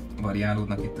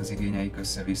variálódnak itt az igényeik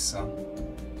össze-vissza.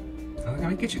 Nekem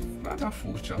egy kicsit, hát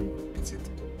furcsa. Picit.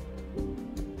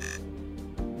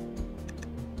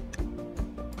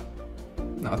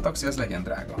 Na, a taxi az legyen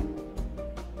drága.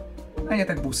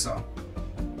 Menjetek busszal.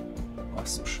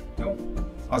 Basszus. Jó?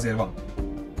 Azért van.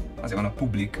 Azért van a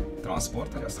public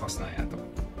transport, hogy azt használjátok.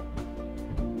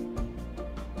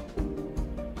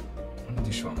 Úgy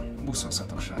is van.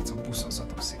 Buszozzatok, srácok,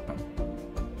 buszozzatok szépen.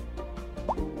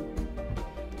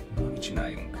 Na, mit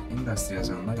csináljunk?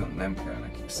 Industrial nagyon nem kell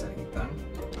nekik szerintem.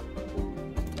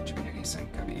 Csak egy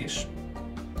egészen kevés.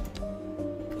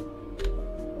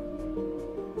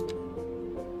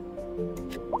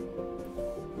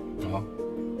 Aha,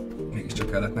 mégiscsak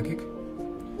kellett nekik.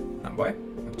 Nem baj,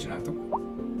 megcsináltuk.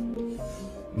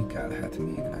 Mi kellhet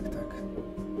még nektek?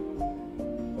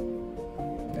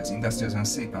 De az Industrial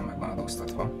szépen meg van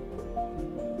adóztatva.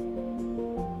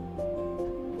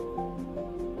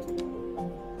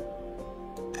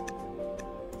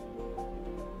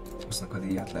 Busznak a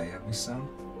díját lejjebb viszem.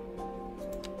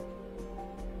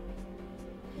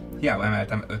 Hiába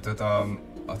emeltem 5-öt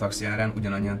a taxi árán,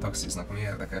 ugyanannyian taxiznak, ami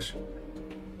érdekes.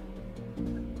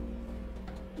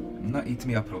 Na itt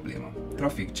mi a probléma?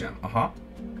 Traffic jam. Aha.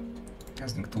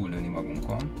 Kezdünk túlnőni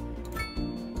magunkon.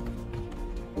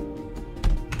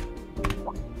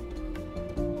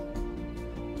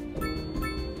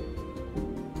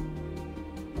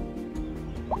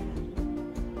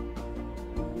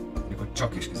 Mikor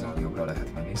csak is kizárólag jobbra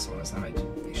lehet menni, szóval ez nem egy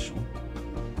issue.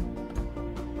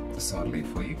 A szarlé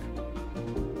folyik.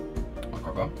 A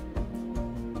kaga.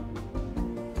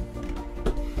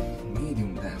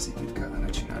 Medium density-t kellene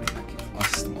csinálni neki.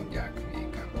 Azt mondják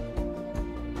nékem.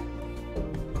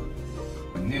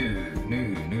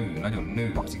 Nő, nagyon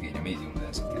nő az igény a medium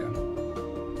density-re.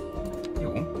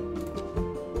 Jó.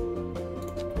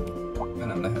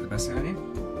 Velem lehet beszélni.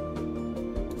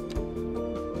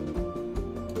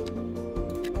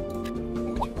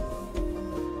 Úgy.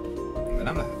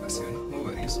 Velem lehet beszélni. No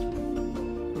worries.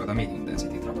 Akkor a medium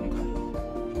density-t rakunk le.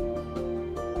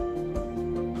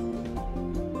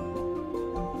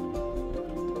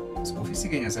 Az office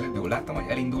igény az előbb jól láttam, hogy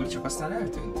elindult, csak aztán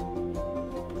eltűnt.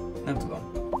 Nem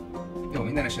tudom. Jó,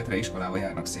 minden esetre iskolába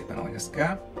járnak szépen, ahogy ezt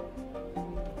kell.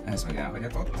 Ez meg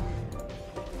elhagyatott.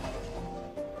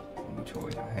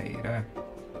 Úgyhogy a helyére.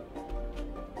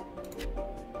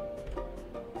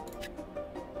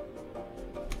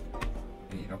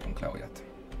 Így rakunk le olyat.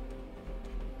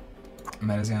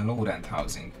 Mert ez ilyen low rent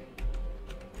housing.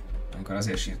 Amikor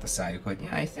azért sírt a szájuk, hogy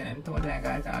jaj, Istenem, túl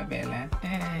drágált a bérlet.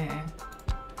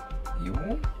 Jó.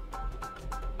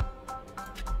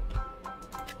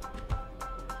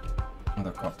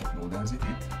 Oda kaptok low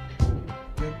density-t.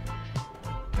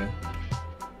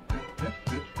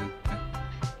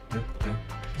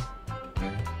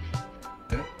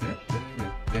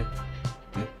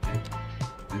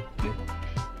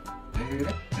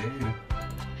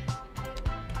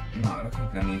 Na,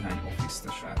 rakjunk le néhány office-t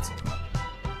a srácoknak.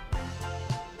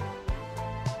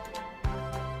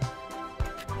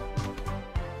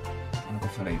 Annak a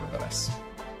fele iroda lesz.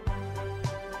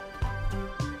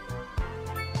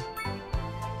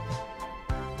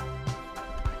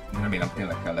 Remélem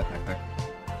tényleg kellett nektek.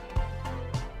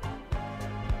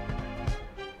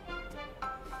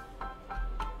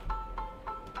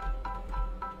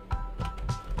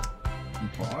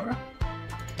 Ipar.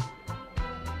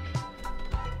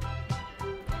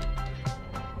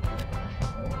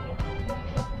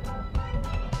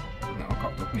 Na,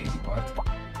 kaptok még ipart.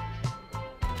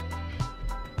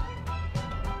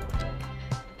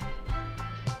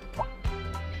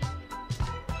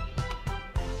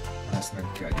 Ezt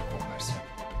meg kell egy commerce-re.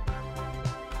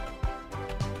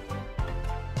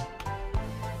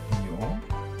 Jó.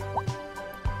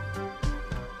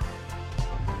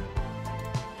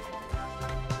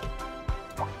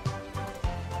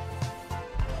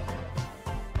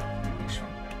 Így is van.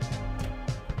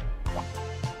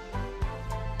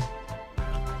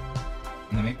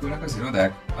 Nem épülnek az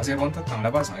irodák? Azért bontottam le,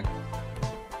 bazd meg?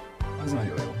 Az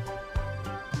nagyon jó.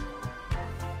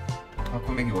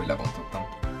 Akkor még jó, hogy lebontottam.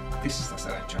 Tiszta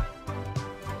szerencse.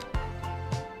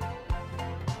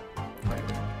 Nagyon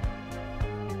jó.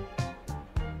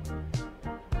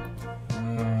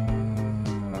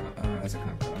 Ezek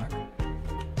nem kellenek.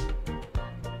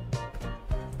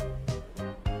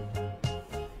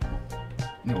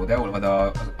 Jó, de olvad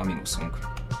a mínuszunk.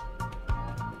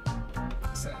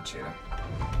 Szerencsére.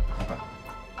 Hoppá.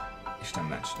 Isten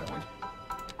ments, de hogy.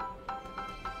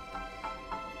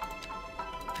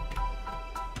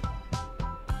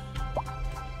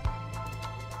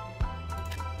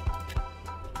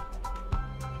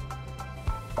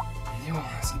 Jó,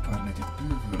 az iparnegyed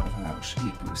bővül, a város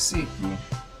épül, szépül.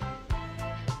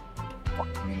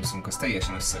 A mínuszunk az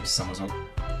teljesen össze-vissza mozog.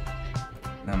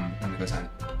 Nem igazán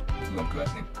tudom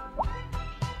követni.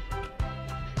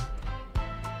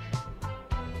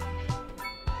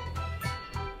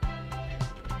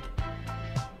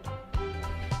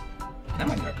 Nem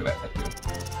annyira követhető.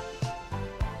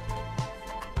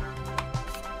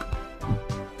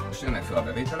 Most jönnek fel a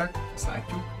bevételek, ezt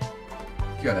látjuk.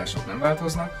 Kiadások nem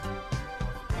változnak.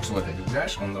 Most volt egy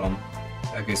ugrás, gondolom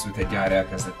elkészült egy gyár,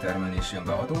 elkezdett termelni és jön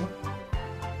be adó.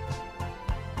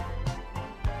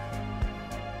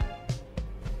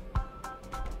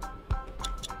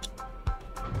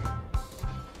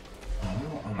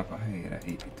 Jó, annak a helyére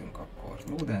építünk akkor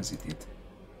low density-t.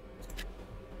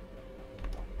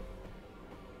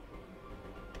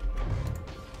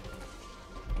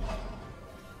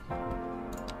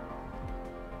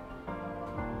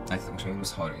 Látjátok, most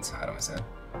mínusz 33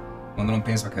 000. Gondolom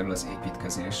pénzbe kerül az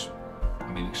építkezés,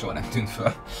 ami még soha nem tűnt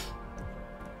föl.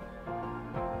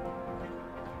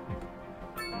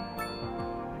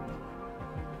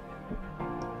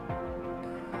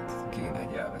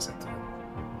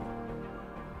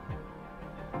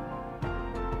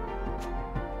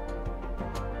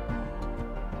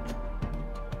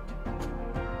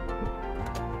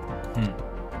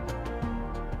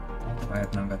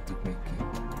 pályát nem vettük még ki.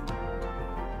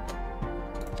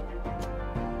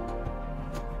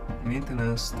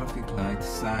 Maintenance, traffic light,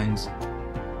 signs,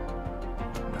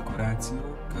 dekoráció,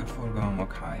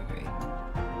 körforgalmak, highway.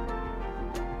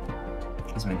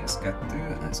 Ez mennyi? Ez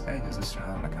 2, ez 1, ez összesen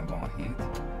 3, nekem van 7.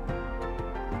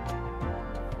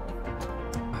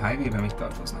 A highway-ben mit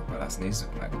tartoznak vele? Azt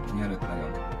nézzük meg, mielőtt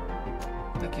nagyon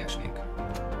nekiesnénk.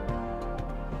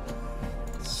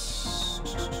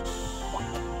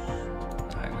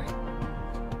 Highway.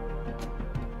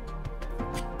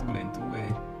 2 lane, 2 way.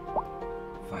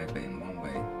 5 lane, 1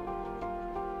 way.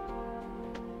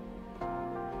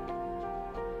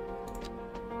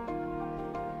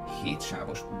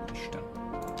 Hétsávos, úristen.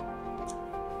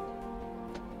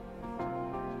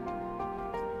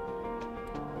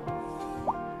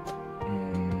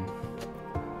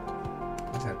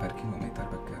 Per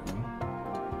kilométerbe kerül.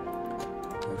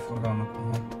 Körforgalmak,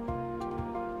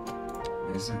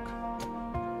 nézzük.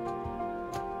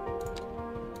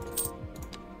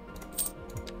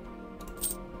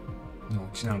 Jó,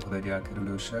 csinálunk oda egy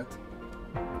elkerülőset.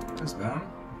 Közben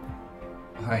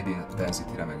a high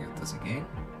density-re megjött az igény.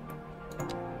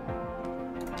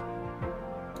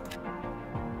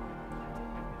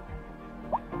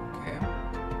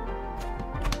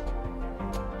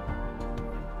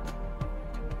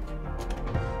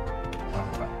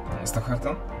 Ezt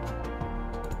akartam.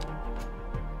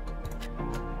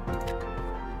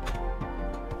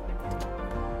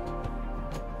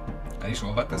 El is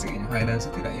olvadt az igény a high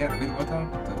density-re? Ilyen rövid volt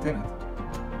a történet?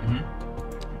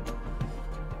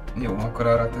 Jó, akkor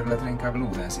arra a területre inkább low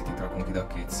density-t rakunk ide a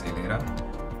két szélére.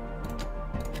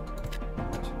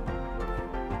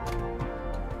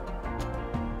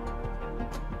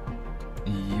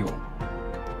 Jó.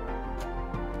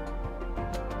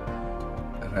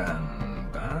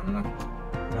 Rendben.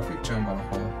 Traffic jam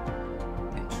valahol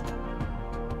nincs.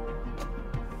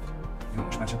 Jó,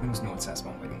 most már csak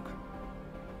 -800-ban vagyunk.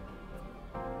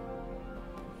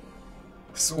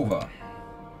 Szóval.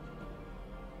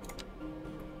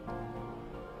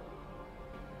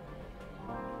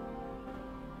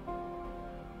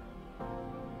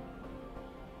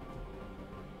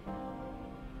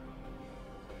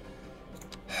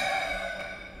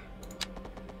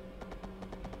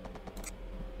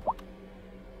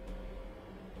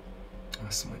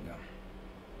 Azt mondja.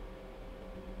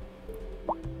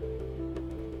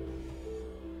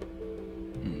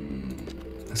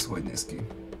 Ez hogy néz ki?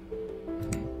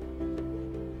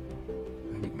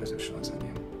 Egyik mezős az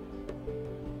enyém.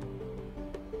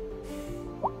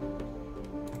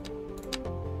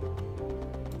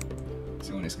 Ez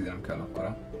jól néz ki, de nem kell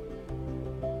akkora.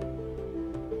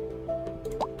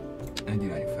 Egy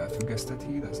irányú felfüggesztett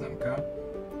híd, ez nem kell.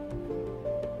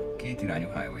 Két irányú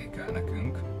highway kell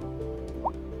nekünk.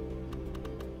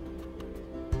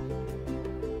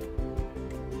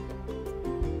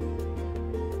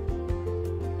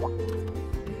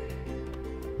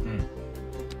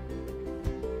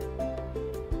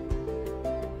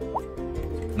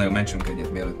 Na jó, mentsünk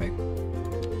egyet, mielőtt még.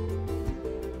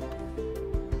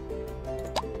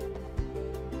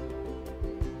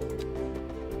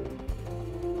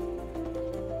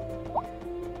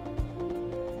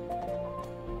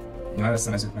 Már ezt a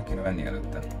mezőt meg kéne venni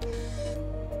előtte.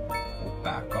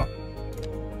 Hoppáka.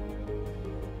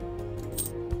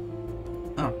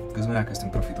 Közben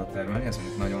elkezdtünk profitot termelni, ez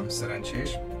mondjuk nagyon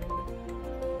szerencsés.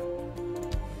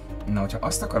 Na, hogyha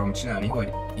azt akarom csinálni,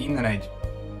 hogy innen egy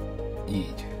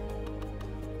így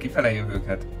kifele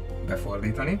jövőket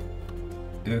befordítani,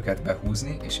 őket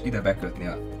behúzni és ide bekötni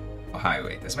a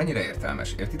highway-t. Ez mennyire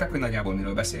értelmes? Értitek, hogy nagyjából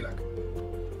miről beszélek?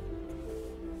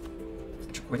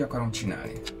 Csak hogy akarom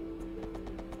csinálni?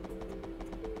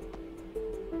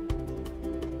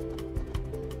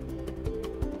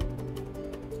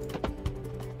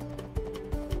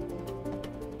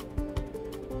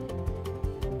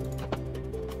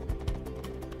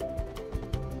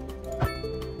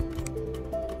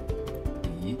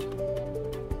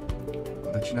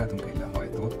 Csináltunk egy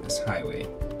lehajtót, ez highway.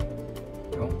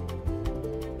 Jó?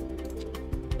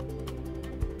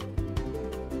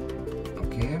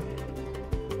 Oké.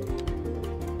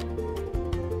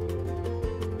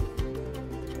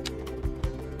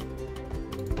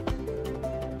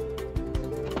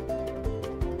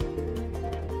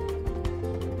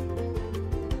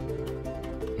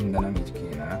 De nem így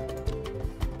kéne,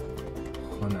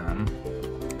 hanem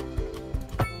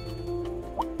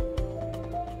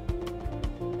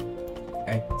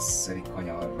egyszeri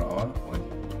kanyarral, hogy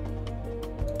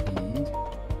így,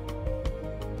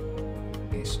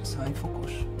 és ez hány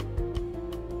fokos?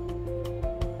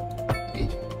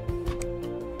 Így.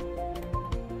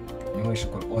 Jó, és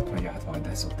akkor ott megy át majd,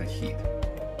 ez ott egy híd.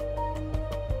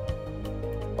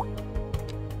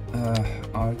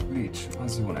 A bridge,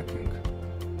 az jó nekünk.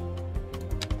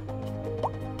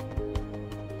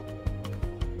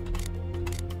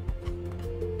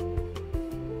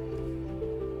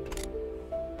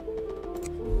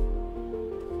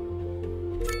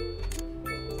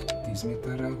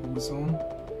 Méterrel húzom,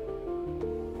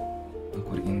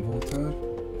 akkor inverter,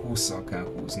 20-szal kell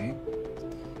húzni.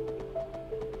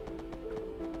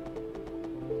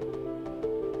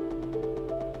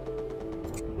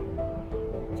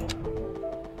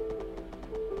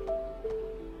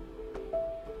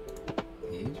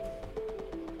 Így.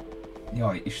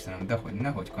 Jaj, Istenem, dehogy,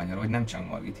 nehogy kanyarodj, nem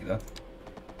csangol itt hidat.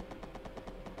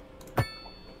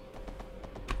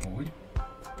 Úgy.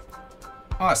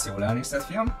 Azt jól elnézted,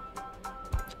 fiam.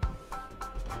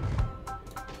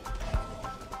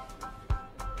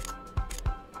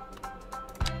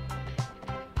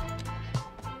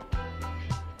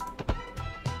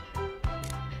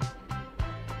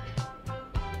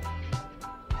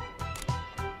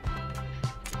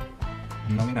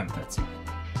 Na, mi nem tetszik.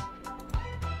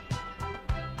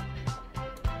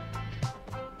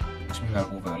 És mivel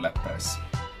overlappelsz.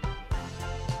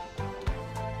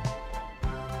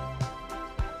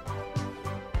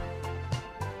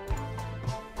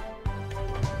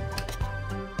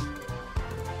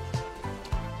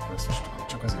 Ezt most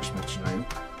csak azért is megcsináljuk.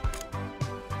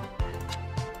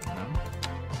 Nem.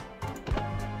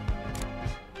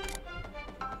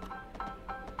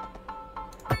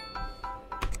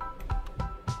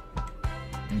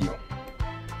 Jó.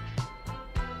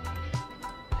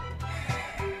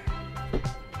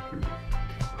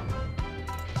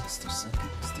 Ezt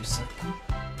is szed ki.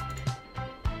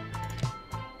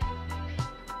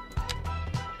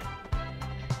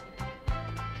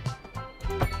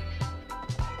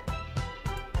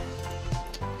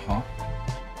 Ha.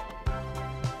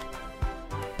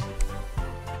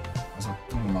 Az ott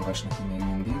túl magas neki még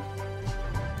mindig.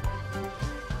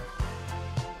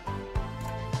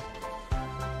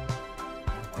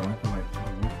 Akkor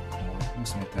megpróbáljuk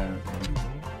 20 méterről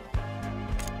indulunk.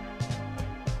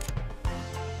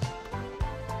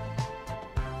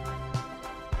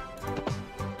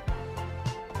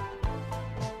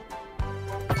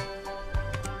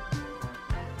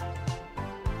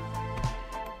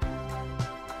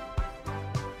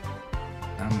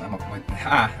 Nem majd...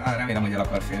 remélem, hogy el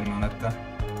akar férni mellette.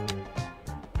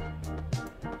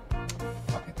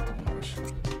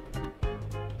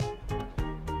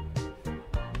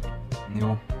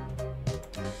 Jó.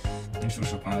 Nincs túl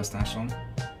sok választásom.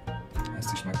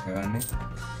 Ezt is meg kell venni.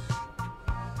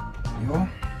 Jó.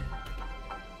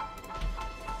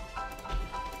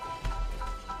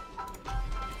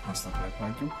 Azt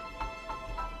meghagyjuk.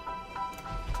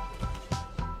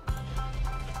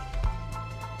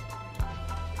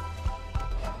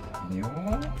 Jó,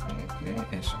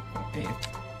 oké, és akkor itt.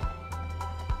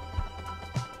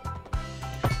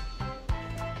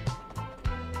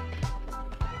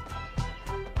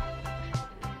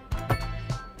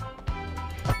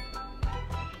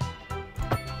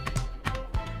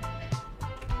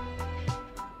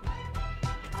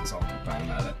 Az autópálya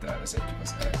mellett elvezetjük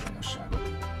az elektromosságot.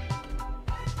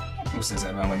 Plusz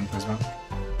 1000-ben vagyunk közben.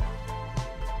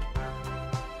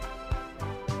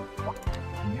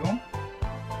 Jó.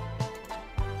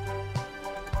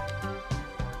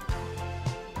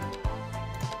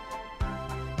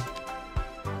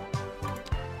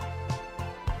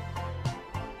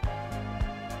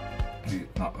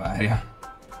 Na, várja.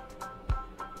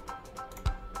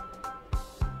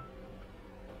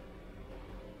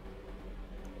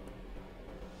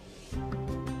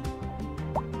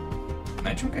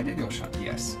 Mentsünk egyet gyorsan?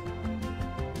 Yes.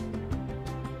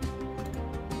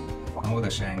 Oda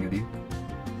se engedi.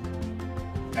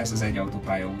 Ez az egy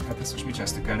autópálya út, hát ezt most mi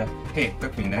csesztük el, de hé,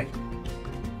 tök mindegy.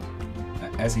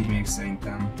 Ez így még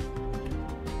szerintem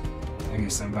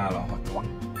egészen vállalható.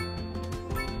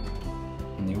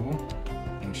 Jó.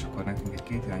 És akkor nekünk egy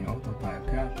kétirányú autópálya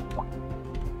kell,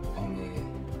 ami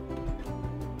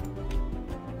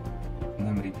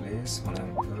nem replace,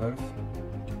 hanem curve.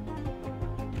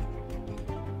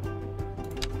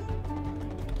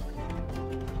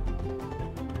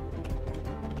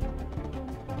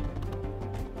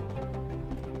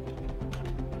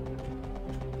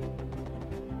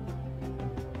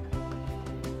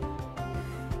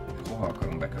 Hova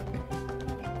akarunk bekötni?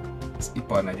 Az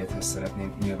iparnegyedhez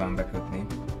szeretnénk nyilván bekötni.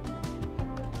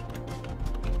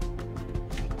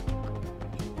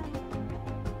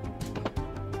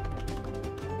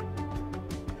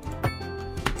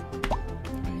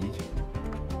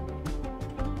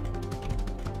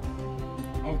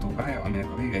 autópálya,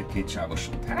 aminek a vége egy kétsávos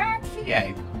út. Hát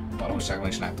figyelj! Valóságban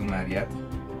is láttunk már ilyet.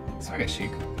 Ez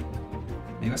megesik.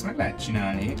 Még azt meg lehet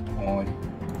csinálni, hogy...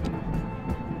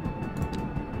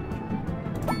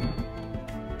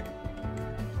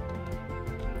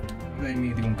 De egy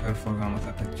médium körforgalmat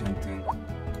letettyentünk.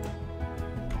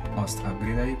 Azt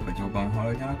upgrade-eljük, hogy jobban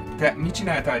haladjanak. Te mit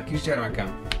csináltál egy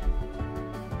kisgyermekem?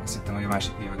 Azt hittem, hogy a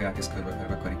másik hívag elkezd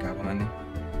körbe-körbe karikába menni.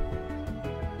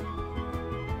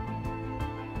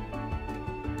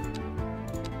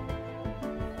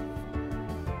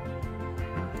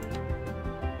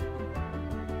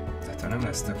 Tehát nem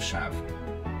lesz több sáv.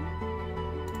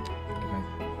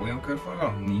 Olyan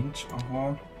körforgalom nincs,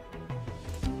 ahol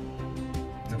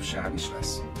több sáv is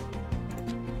lesz.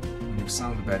 Mondjuk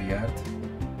sound barriert.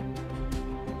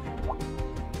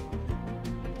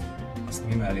 Azt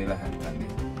mi mellé lehet tenni?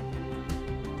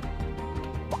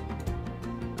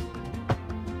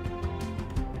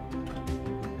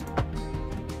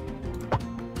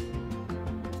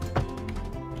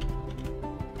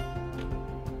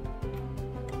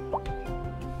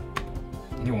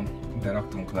 Jó, de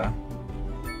raktunk le.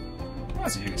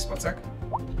 Az egy egész pacek.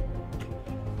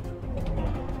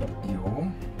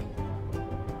 Jó.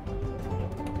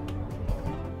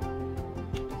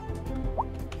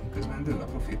 Közben dől a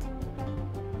profit.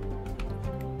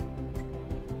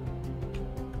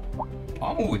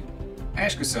 Amúgy,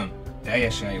 esküszöm,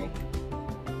 teljesen jó.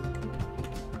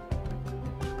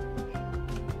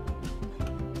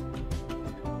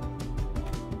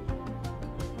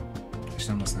 És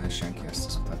nem használja senki ezt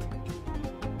az utat.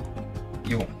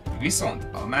 Jó, viszont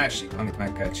a másik, amit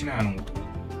meg kell csinálnunk,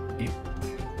 itt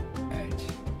egy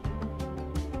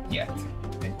ilyet.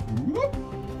 Egy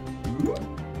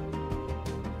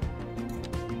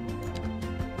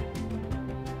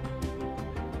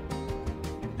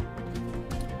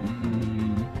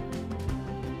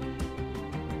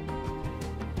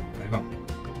van.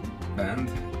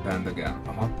 Bend again.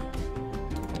 Aha.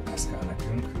 Ez kell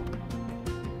nekünk.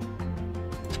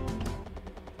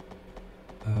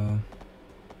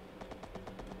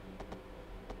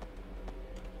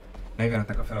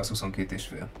 Megjelentek a fel az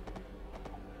 22,5.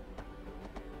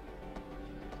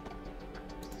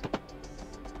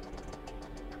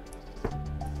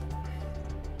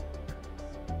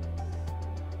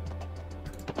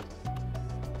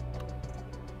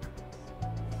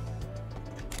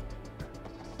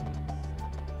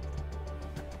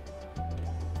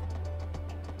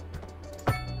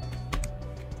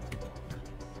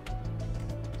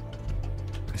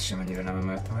 Ez sem ennyire nem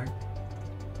emelte meg.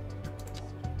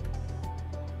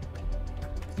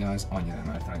 Ja, ez annyira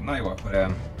emelte meg. Na jó, akkor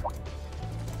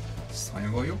ezt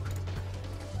hanyagoljuk.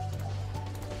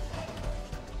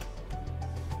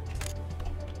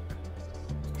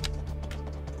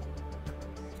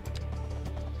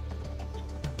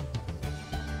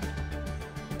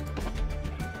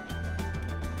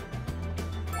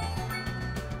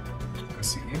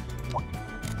 Köszi.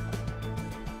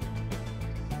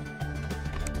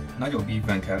 Nagyobb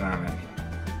ívben kell rámenni.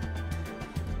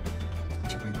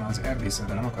 Csak itt már az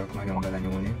erdészetben nem akarok nagyon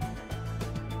belenyúlni.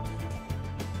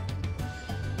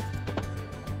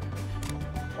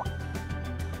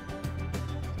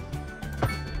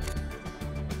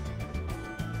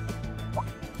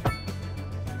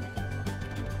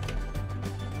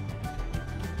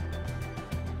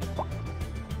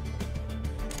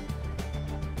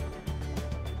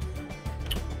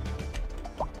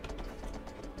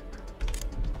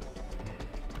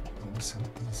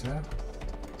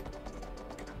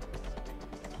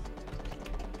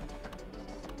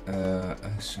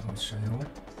 Ez sehogy se jó.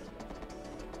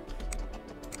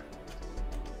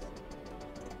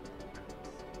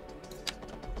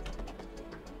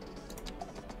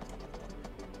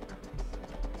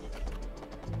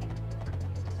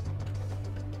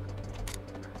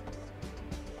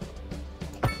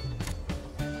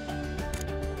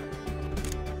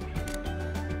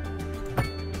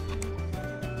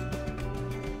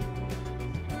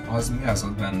 Az mi az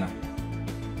ott benne?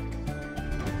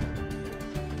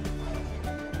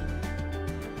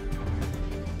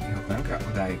 Jó, nem kell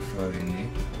odáig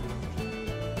fölvinni.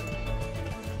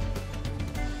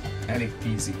 Elég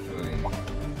 10-ig fölvinni.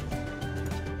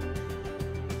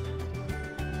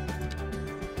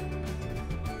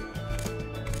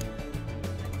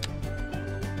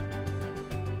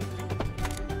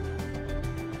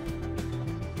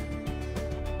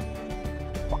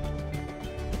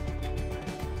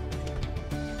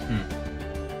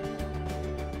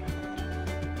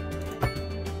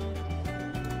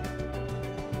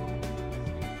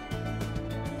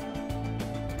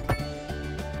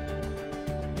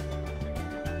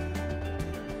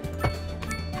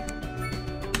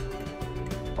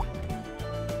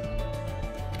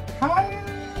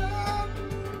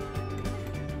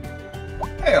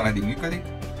 Ameddig működik.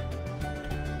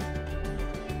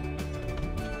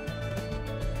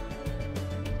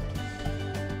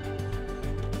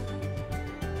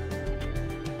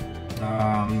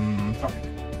 Trafik.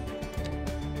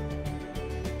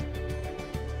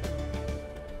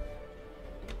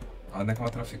 Add nekem a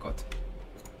trafikot.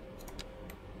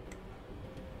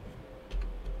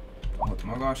 Ott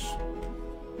magas.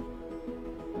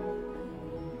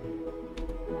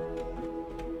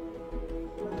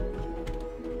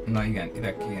 Na igen,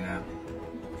 ide kéne.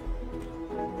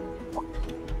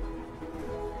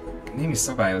 Némi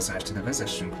szabályozást ide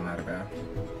vezessünk már be.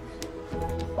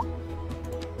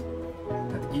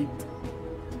 Tehát itt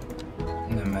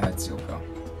nem mehetsz jobbra.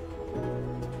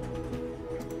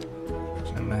 És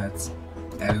nem mehetsz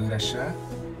előre se.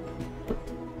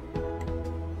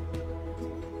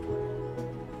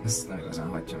 Ez nem igazán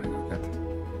hagyja meg őket.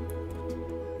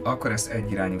 Akkor ezt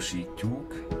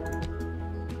egyirányosítjuk.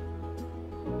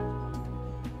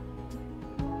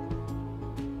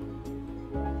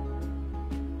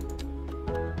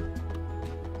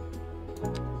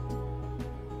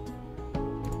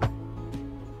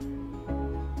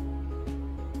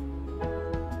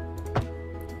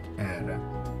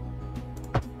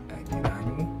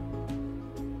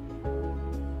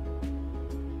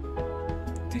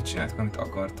 Csináltok, amit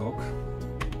akartok.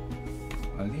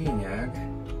 A lényeg,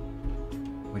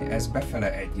 hogy ez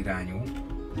befele egyirányú,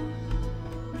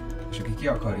 és aki ki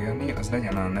akar jönni, az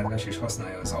legyen a nedves és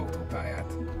használja az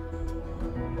autópályát.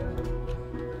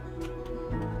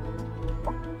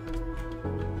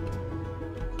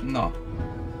 Na.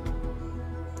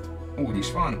 Úgy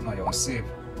is van, nagyon szép.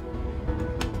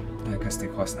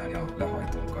 Elkezdték használni a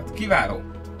lehajtónkat. Kiváló!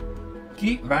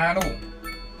 Kiváló!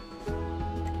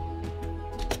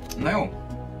 Na jó.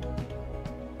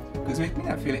 Közben itt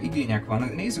mindenféle igények van.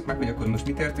 Nézzük meg, hogy akkor most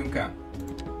mit értünk el.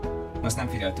 Azt nem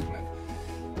figyeltük meg.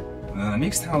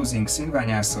 Mixed housing,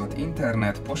 színványászat,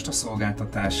 internet,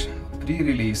 postaszolgáltatás,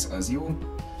 pre-release, az jó.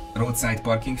 Roadside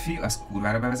parking fee, azt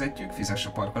kurvára bevezetjük, fizess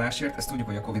a parkolásért. Ezt tudjuk,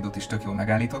 hogy a Covidot is tök jól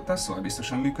megállította, szóval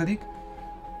biztosan működik.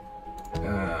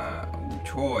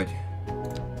 Úgyhogy...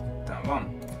 itt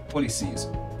van. Policies.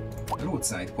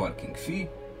 Roadside parking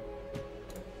fee.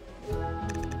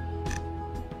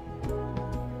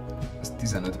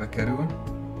 15-be kerül,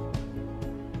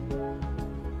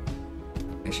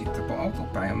 és itt a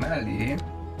autópálya mellé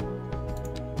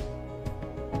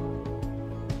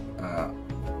a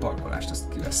parkolást azt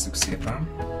kivesszük szépen.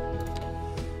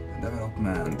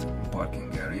 Development,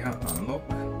 parking area, unlock,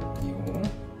 jó.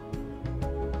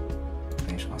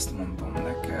 És azt mondom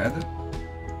neked,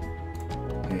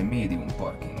 hogy medium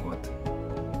parkingot.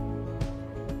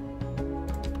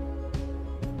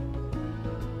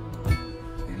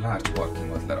 Large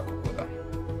parkingot lerakok oda.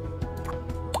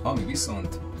 Ami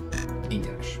viszont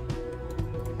ingyenes.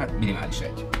 Hát minimális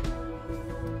egy.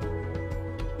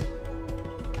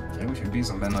 Úgyhogy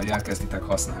bízom benne, hogy elkezditek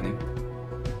használni.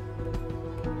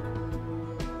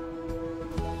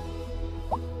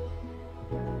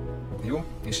 Jó,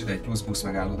 és ide egy plusz busz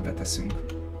megállót beteszünk.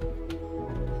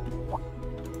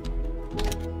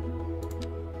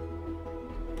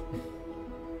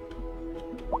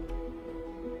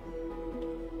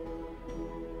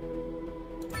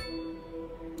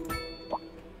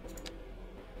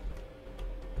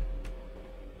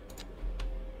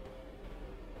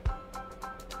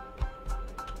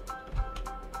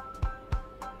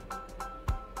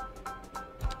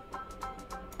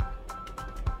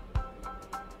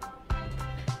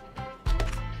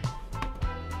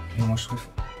 Jó, most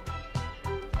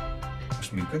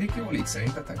működik jól így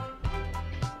szerintetek?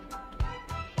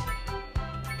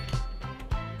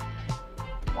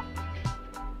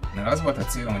 Mert az volt a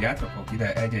célom, hogy átrakok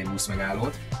ide egy-egy busz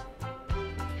megállót,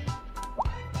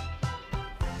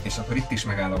 és akkor itt is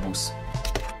megáll a busz.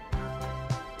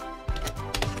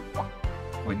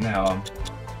 Hogy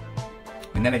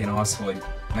ne legyen az, hogy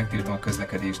megtiltom a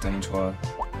közlekedést, de nincs hol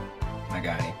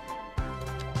megállni.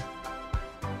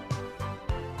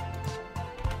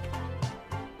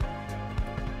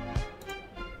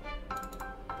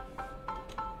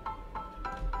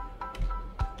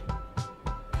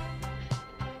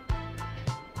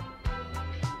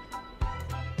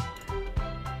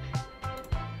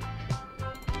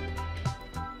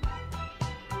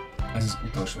 Ez az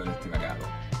utolsó előtti megálló.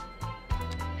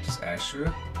 Az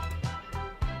első.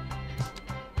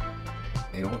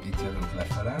 Jó, itt jövünk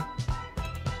lefele.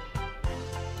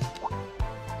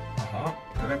 Aha,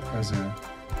 következő.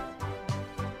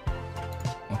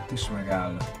 Ott is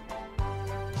megáll.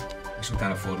 És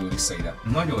utána fordul vissza ide.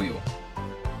 Nagyon jó!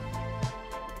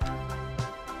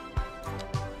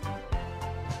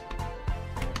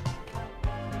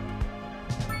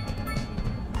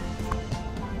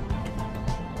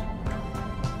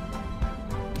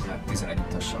 11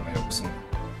 utassal megy a buszunk.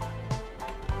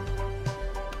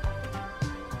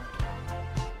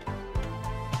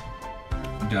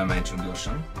 Ugyan mentsünk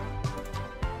gyorsan.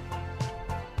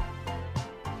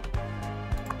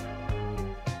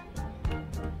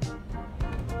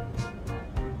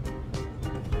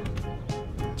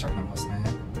 Csak nem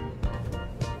használják.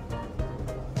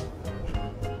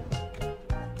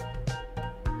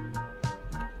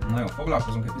 Na jó,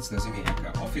 foglalkozunk egy picit az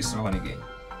igényekkel. Office-ra van igény.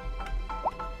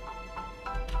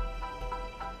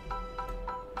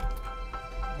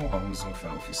 Hova húzzunk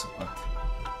fel office-okat?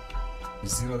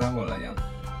 És az iroda hol legyen?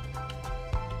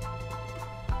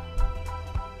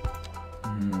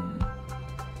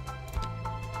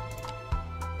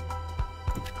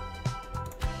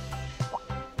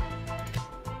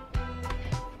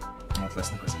 Ott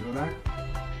lesznek az irodák.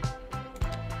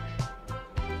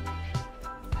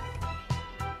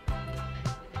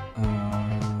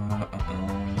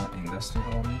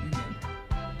 Industrial még igény?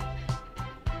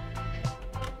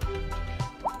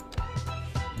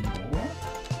 Jó.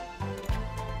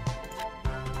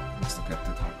 Ezt a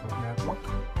kettőt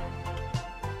akarjátok.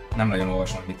 Nem nagyon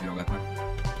olvasom, mit írogatnak.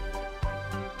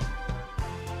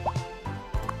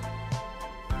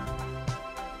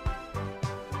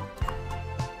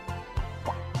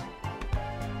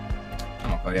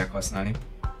 Nem akarják használni.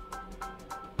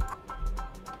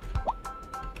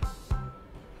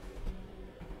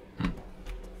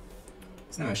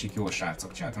 Ez nem esik jól,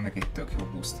 srácok. Csináltam neki egy tök jó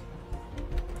buszt.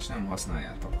 És nem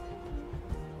használjátok.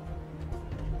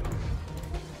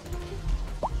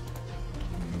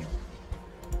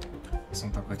 Azt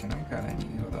mondták, hogyha nem kell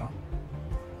ennyi iroda,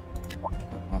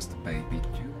 azt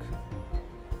beépítjük.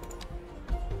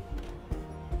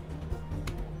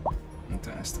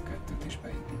 Utána ezt a kettőt is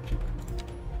beépítjük.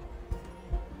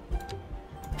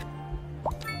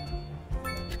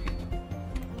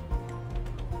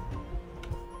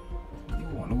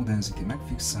 Jó, a low density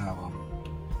megfixálva.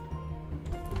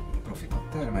 Profitot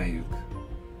termeljük.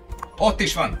 Ott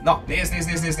is van! Na,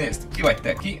 nézd! Ki vagy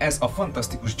te? Ki ez a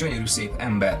fantasztikus, gyönyörű, szép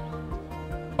ember?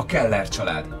 A Keller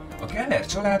család. A Keller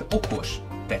család okos.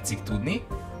 Tetszik tudni.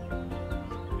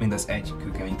 Mind az egy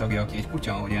kőkemény tagja, aki egy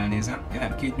kutya, ahogy elnézem. Ja nem,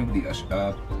 2 nyugdíjas.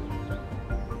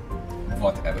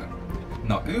 Whatever.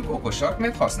 Na, ők okosak,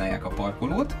 mert használják a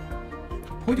parkolót,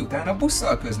 hogy utána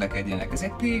busszal közlekedjenek. Ez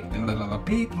egy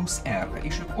P plusz R,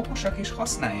 és ők okosak és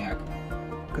használják.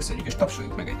 Köszönjük, és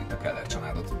tapsoljuk meg együtt a Keller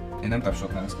családot. Én nem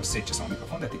tapsolok, mert akkor szétcseszem a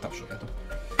mikrofon, de ti tapsoljátok.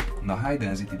 Na, high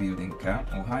density building kell.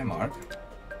 Oh, hi Mark.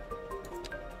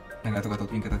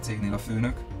 Meglátogatott minket a cégnél a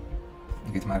főnök,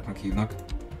 akit Marknak hívnak.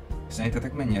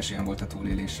 Szerintetek mennyi esélyen volt a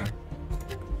túlélésre?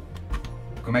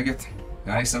 Akkor megjött,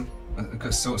 ráhiszem,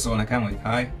 szól nekem, hogy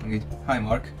hi, meg így hi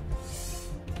Mark.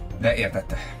 De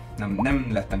értette, nem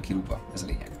lettem kirúgva, ez a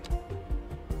lényeg.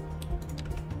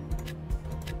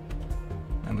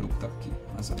 Nem rúgtak ki,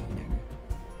 az a lényeg.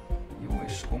 Jó,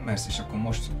 és commerce, és akkor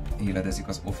most éledezik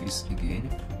az office igény.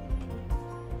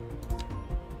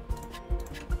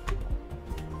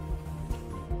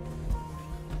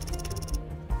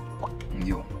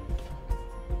 Jó.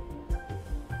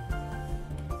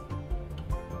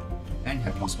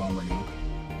 Enyhe pluszban vagyunk.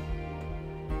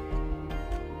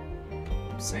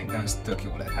 Szerintem ez tök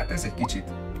jó lett. Hát ez egy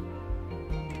kicsit...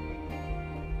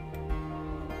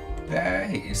 De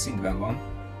hé, szintben van.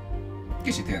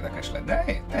 Kicsit érdekes lett, de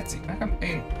hé, tetszik nekem.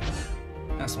 Én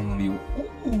azt mondom, jó.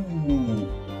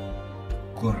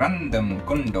 Random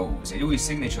Condos. Egy új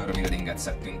signature buildinget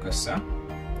szedtünk össze.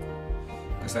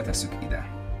 Ezt letesszük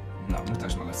ide. Na,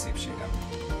 mutasd magad szépségem.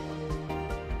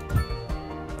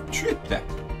 Csütte!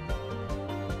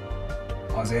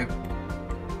 Azért...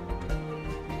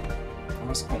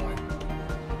 Az komoly.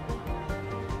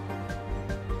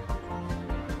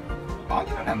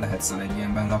 Annyira nem lehetsz egy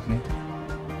ilyenben lakni.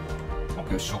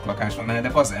 Oké, sok lakás van benne, de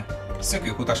baze!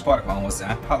 Szökőkutas park van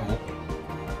hozzá, haló!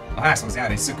 A házhoz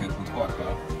jár egy szökőkút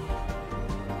parkkal.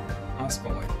 Az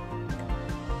komoly.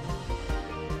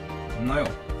 Na jó.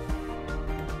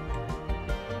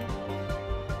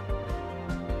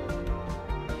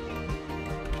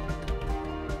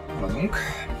 Haladunk.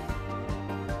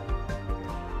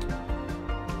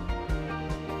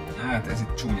 Hát ez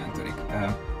itt csúnyán törik.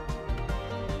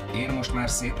 Én most már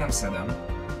szép nem szedem.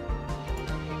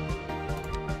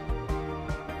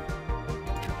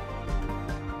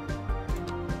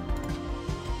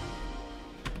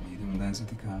 Medium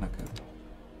density kell neked.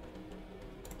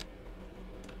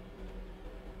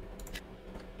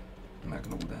 Meg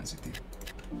low density.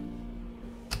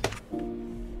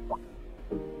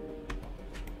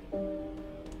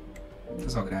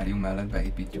 Az agrárium mellett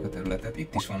beépítjük a területet.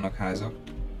 Itt is vannak házak.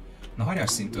 Na, hanyas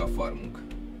szintű a farmunk?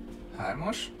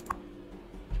 3-as?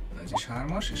 Ez is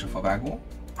 3-as, és a favágó.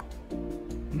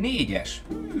 4-es!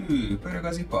 Hű, pörög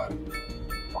az ipar.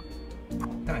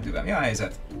 Temetőben mi a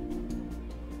helyzet?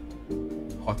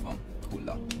 60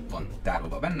 hulla van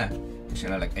tárolva benne, és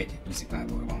jelenleg egy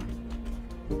vizitátor van.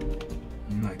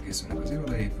 Na, itt készülnek az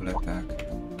irodaépületek.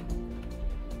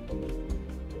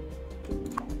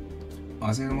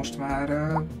 Azért most már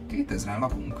 2000-en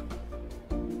lakunk.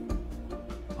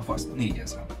 A faszt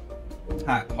 4000-en.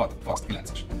 Hát 6, faszt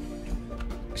 9-es.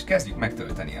 És kezdjük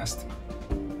megtölteni ezt.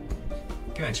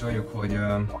 Kíváncsi vagyok, hogy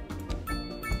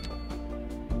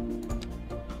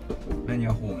mennyi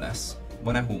a homeless.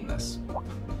 Van-e homeless?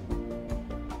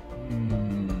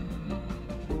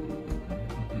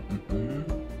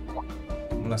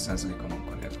 0% a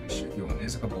munkanélküliség. Jó,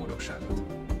 nézzük a boldogságot.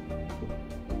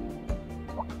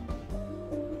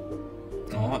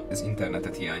 Aha, az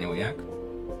internetet hiányolják.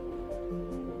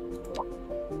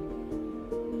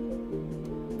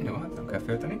 Jó, hát nem kell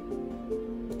félteni.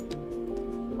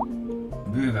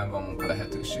 Bőven van munka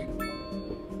lehetőség.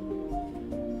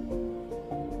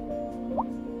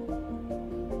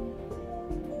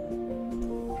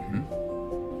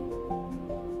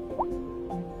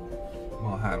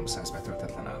 Van 300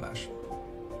 betöltetlen állás.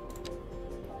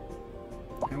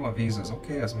 Jó, a víz az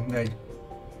oké, az mindegy.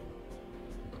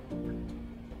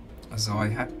 A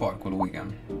zaj, hát parkoló,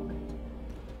 igen.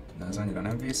 De az annyira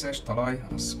nem vészes, talaj,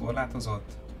 az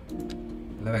korlátozott.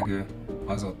 Levegő,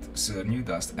 az ott szörnyű,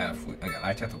 de azt elfúj. Igen,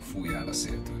 látjátok, fújja el a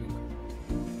szél tőlünk.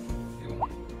 Jó.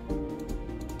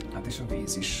 Hát és a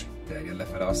víz is terjed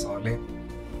lefele a szarlé.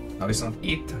 Na viszont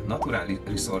itt, natural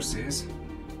resources,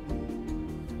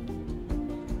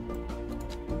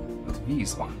 ott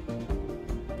víz van.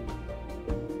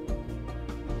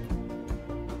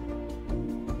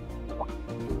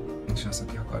 És azt,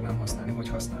 aki akarnám használni, hogy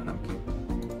használnám ki?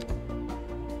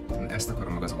 Ezt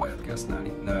akarom meg az olajat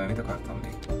kihasználni. De mit akartam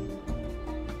még?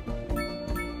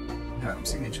 3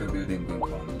 signature buildingünk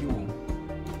van. Jó.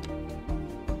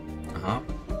 Aha.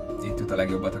 Itt jut a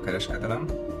legjobbat a kereskedelem.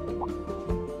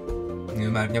 Ő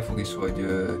már nyafog is,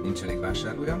 hogy nincs elég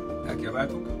vásárlója.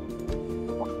 Elkiabáltuk.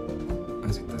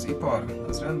 Ez itt az ipar,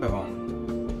 az rendben van.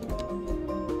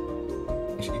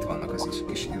 És itt vannak az is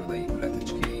kis irodai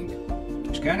épületecskéink.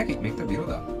 És kell nekik még több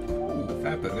iroda?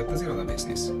 Felpörgött az iroda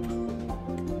business.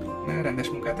 Mert rendes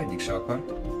munkát egyik se akar.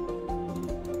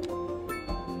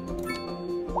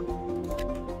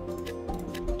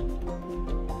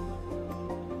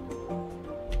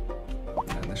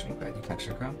 Rendes munka egyiknek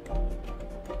se kell.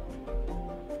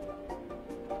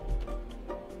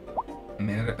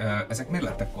 Ezek miért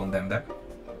lettek condemnedek?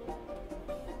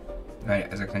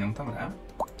 Ezekre nyomtam rá.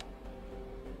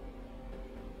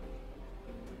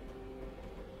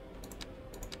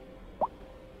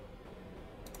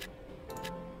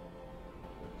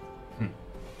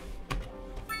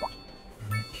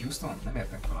 Houston? Nem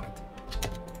értek valamit.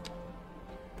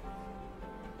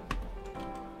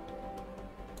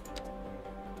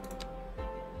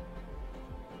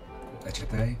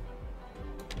 Lecsetelj.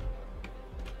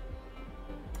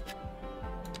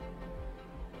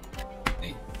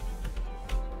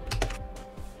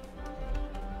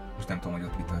 Most nem tudom, hogy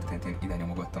ott mi történt, én ide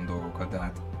nyomogattam dolgokat, de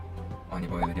hát annyi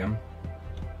baj legyen.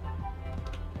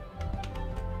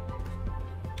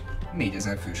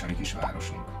 4000 fős a mi kis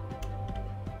városunk.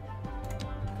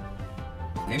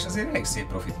 És azért elég szép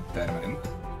profitot termelünk.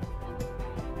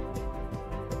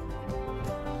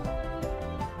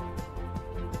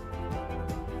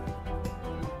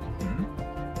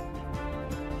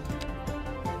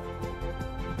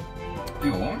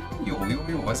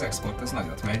 Jó, az export az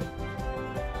nagyot megy.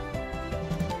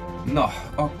 Na,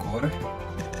 akkor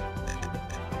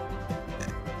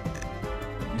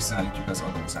visszaállítjuk az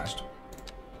adózást.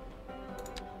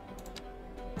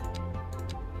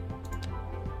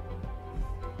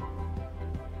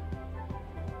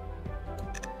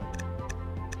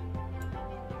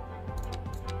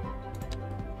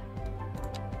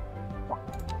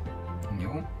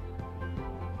 Jó,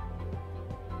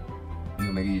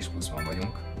 meg így is pluszban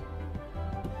vagyunk.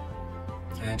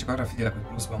 Én csak arra figyelek, hogy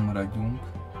pluszban maradjunk.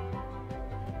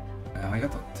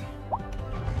 Elhallgatott?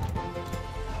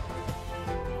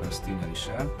 Azt tűnjön is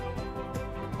el.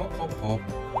 Hopp.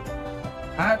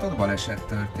 Hát ott baleset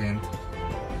történt.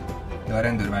 De a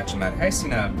rendőrbácsi már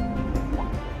helyszínel.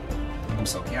 A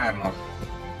buszok járnak.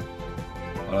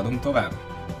 Haladunk tovább.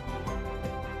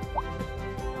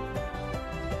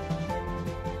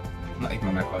 Na, itt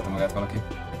már meghalta magát valaki.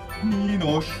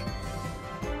 Mínos!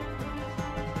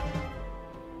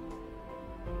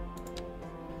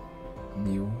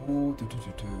 Jó,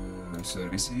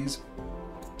 services.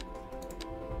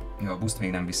 Ja, a buszt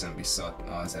még nem viszem vissza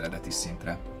az eredeti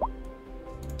szintre.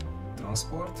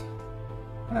 transport.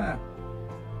 Hát,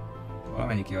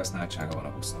 valamennyi kihasználtsága van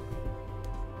a busznak.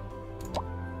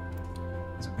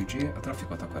 Ez a büdzsé, a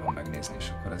trafikot akarom megnézni,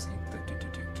 és akkor ez itt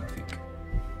egy trafik.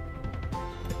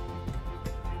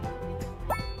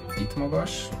 Itt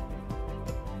magas.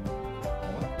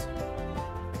 Ott.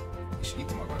 És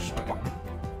itt magas nagyon.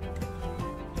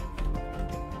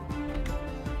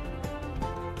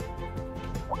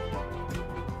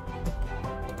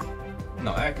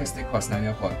 Na, elkezdték használni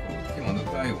a parkolót. Ki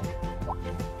mondotta, jó?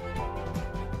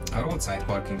 A roadside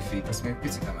parking fee-t, azt még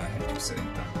picit emelhetjük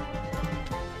szerintem.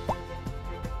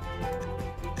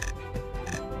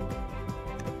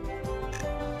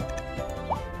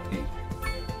 Így.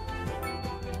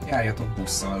 Járjatok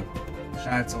busszal.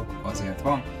 Srácok, azért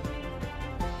van.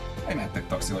 Elmentek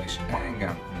taxival is.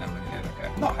 Engem nem nagyon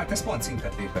érdekel. Na, hát ez pont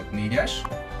szintet lépett. 4-es.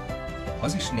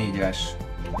 Az is 4-es.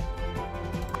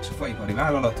 És a faipari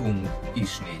vállalatunk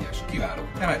is 4-es. Kiváló.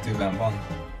 Temetőben van.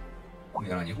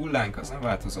 Ugyanannyi hullánk, az nem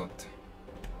változott.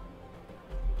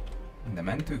 De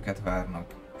mentőket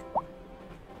várnak.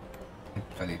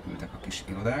 Itt felépültek a kis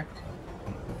irodák.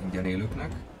 Ingyen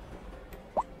élőknek.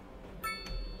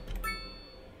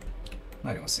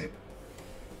 Nagyon szép.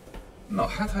 Na,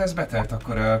 hát ha ez betelt,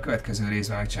 akkor a következő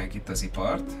részben megcsináljuk itt az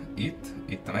ipart.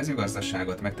 Itt a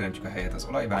mezőgazdaságot, megteremtjük a helyet az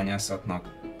olajbányászatnak.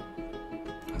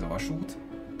 Ez a vasút.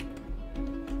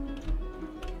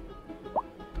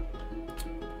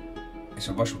 És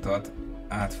a vasutat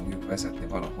át fogjuk vezetni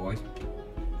valahogy.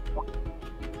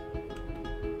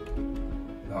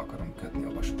 Le akarom kötni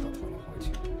a vasutat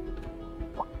valahogy.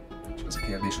 És az a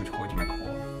kérdés, hogy hogy meg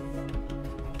hol.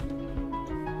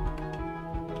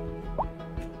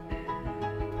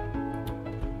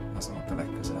 Azon ott a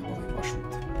legközelebb van egy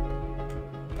vasút.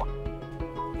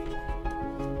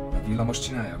 Egy villamos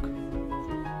csináljak?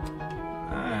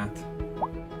 Hát...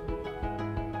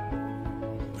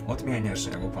 Ott milyen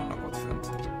nyersanyagok vannak ott fönt?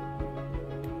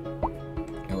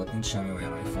 Jó, ott nincs semmi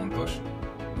olyan, ami fontos.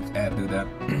 Úgy erdő, de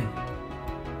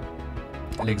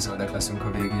elég zöldek leszünk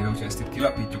a végére, úgyhogy ezt itt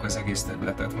kilapítjuk az egész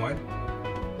területet majd.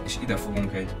 És ide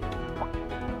fogunk egy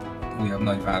újabb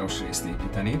nagy városrészt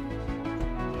építeni.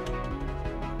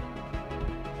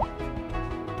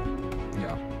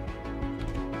 Ja.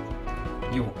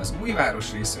 Jó, az új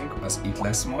városrészünk az itt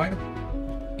lesz majd.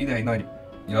 Ide egy nagy...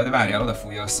 Ja, de várjál,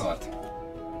 odafújja a szart.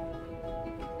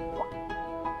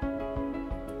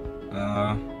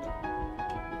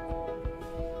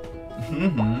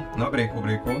 Na, brékó.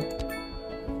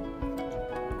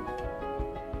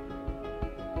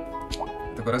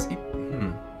 Hát akkor az itt...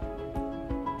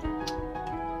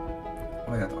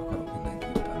 Olyat akarok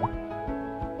mindenképpen.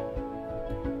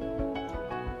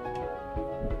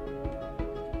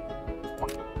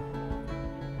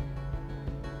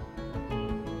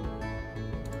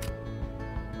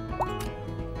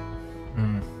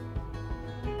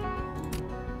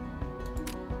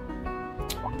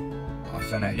 A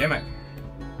fenelje meg!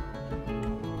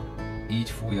 Így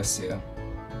fúj a szél.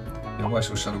 A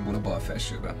alsó sarokból a bal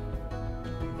felsőbe.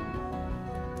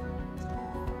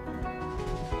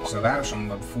 És a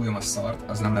városomban fújom a szart,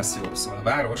 az nem lesz jó. Szóval a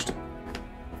várost,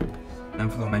 nem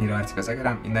tudom mennyire látszik az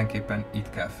egerem, mindenképpen itt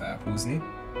kell felhúzni,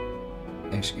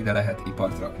 és ide lehet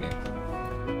ipart rakni.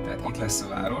 Tehát itt lesz a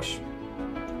város,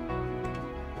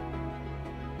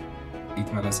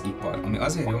 itt meg az ipar. Ami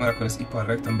azért jó, mert akkor az ipart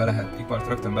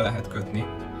rögtön be lehet kötni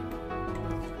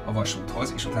a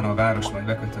vasúthoz, és utána a város majd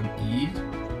bekötöm így,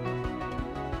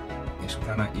 és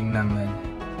utána innen megy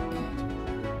így,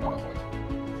 valahogy.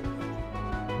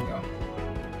 Ja.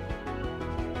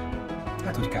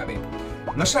 Hát úgy kb.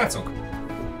 Na srácok,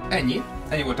 ennyi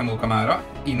volt a munka mára,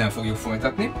 innen fogjuk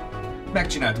folytatni.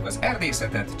 Megcsináltuk az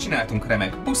erdészetet, csináltunk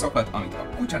remek buszokat, amit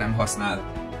a kutya nem használ.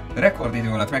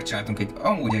 Rekordidő alatt megcsináltunk egy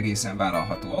amúgy egészen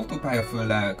vállalható autópálya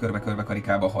fölle, körbe-körbe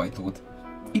karikába hajtót.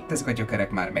 Itt ezek a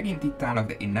gyökerek már megint itt állnak,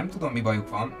 de én nem tudom, mi bajuk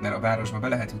van, mert a városba be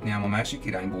lehet jutni ám a másik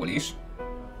irányból is.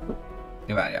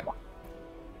 Ja, várjál.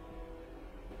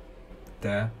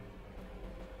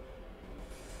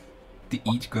 Ti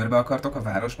így körbe akartok a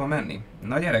városba menni?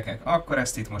 Na gyerekek, akkor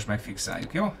ezt itt most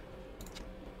megfixáljuk, jó?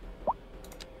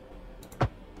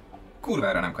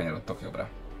 Kurvára nem kanyarodtok jobbra.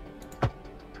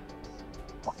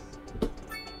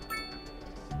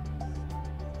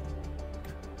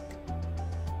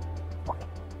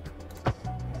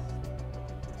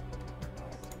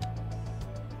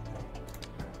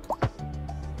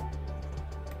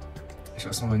 És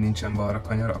azt mondom, hogy nincsen balra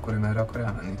kanyar, akkor ő merre akar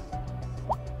elmenni?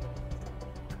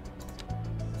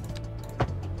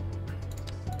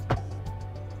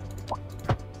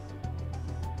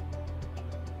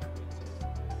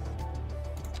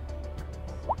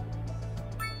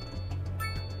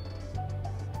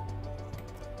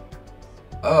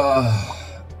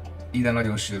 Ide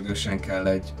nagyon sürgősen kell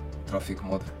egy traffic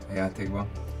mod a játékba.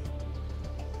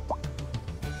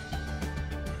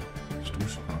 És túl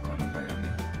sokan akarnak bejönni.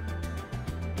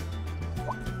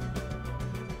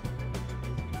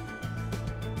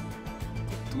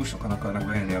 Túl sokan akarnak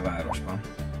bejönni a városba.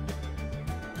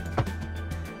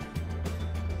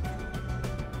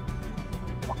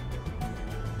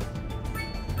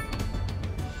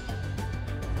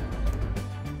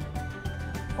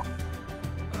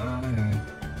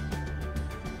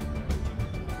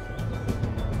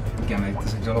 Igen, mert itt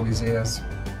ez egy gyalogizé, ez.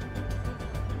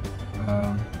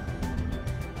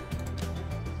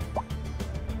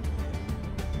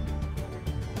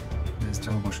 Ez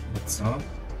gyalogos utca.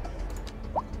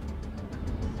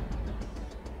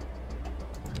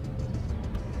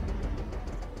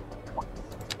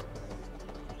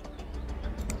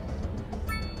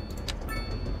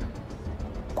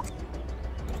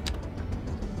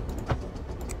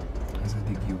 Ez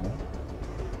eddig jó.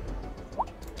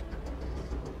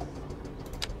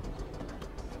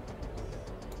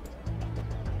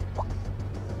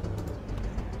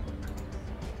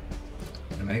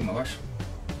 Nem elég magas?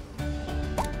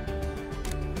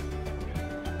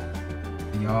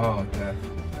 Ja, te...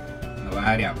 Na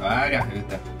várjál, ő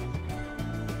te!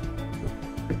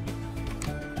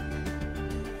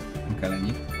 Nem kell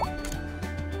ennyi.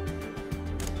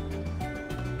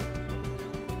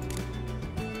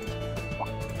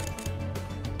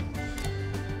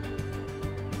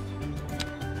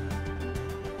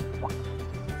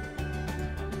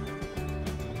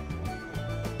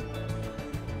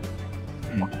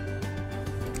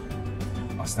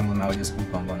 Azt nem mondaná, hogy ez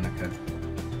útban van neked.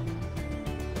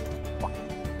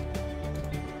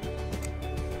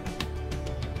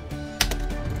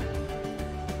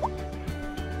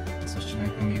 Ezt most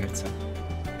csináljuk meg még egyszer.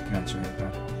 Kíváncsi vagyok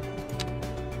rá.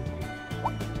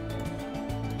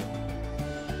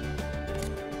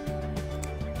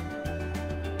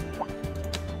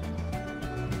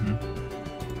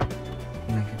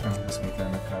 Mindenképpen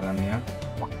haszméternek kell lennie.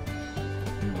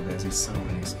 Jó, de ez is szarul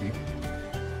néz ki.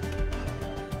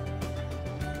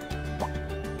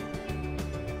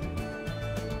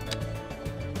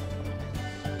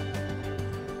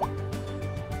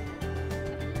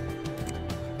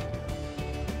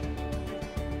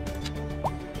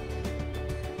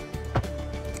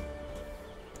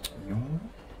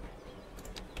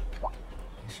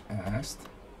 Ezt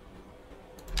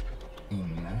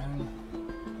innen.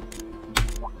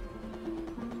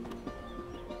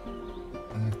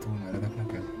 Ezek túl meredek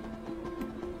neked?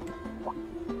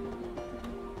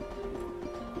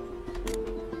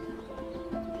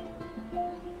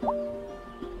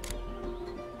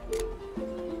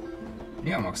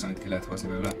 Mi a max, amit ki lehet hozni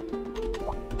belőle?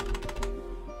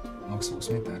 Max 20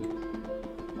 méter?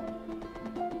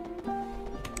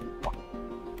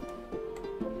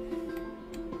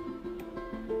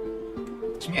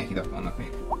 És milyen hidak vannak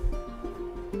még?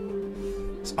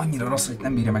 Ez annyira rossz, hogy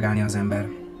nem bírja megállni az ember.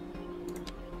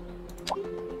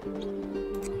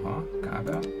 Aha,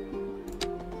 kábel.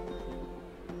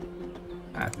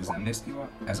 Hát ez nem néz ki jól.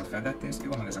 Ez a fedett néz ki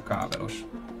jól, meg ez a kábelos.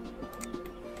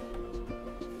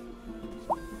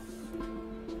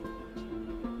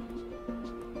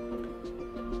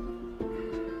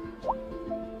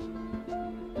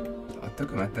 A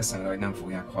tökömet teszem rá, hogy nem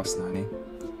fogják használni.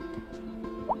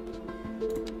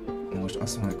 Most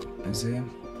azt mondom, hogy ezért.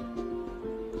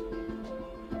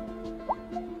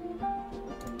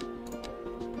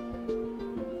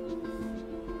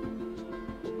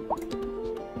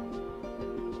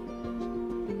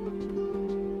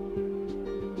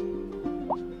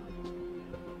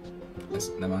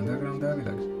 Ez nem underground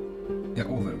elvileg? Ja,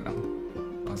 overground.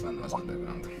 Az lenne az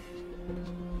underground.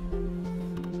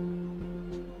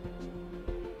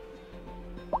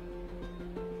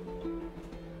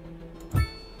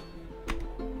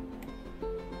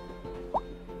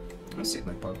 Szép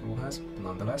nagy parkolóház,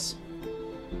 nonetheless.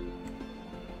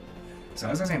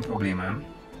 Szóval ez az én problémám,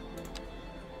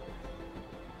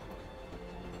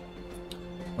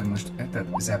 hogy most érted,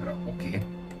 zebra, oké.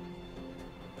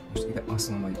 Most ide azt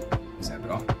mondom, hogy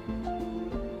zebra.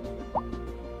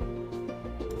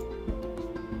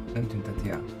 Nem tünteti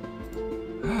el.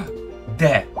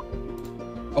 De!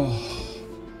 Oh!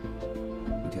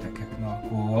 Gyerekek, na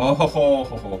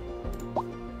akkor...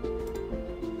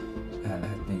 El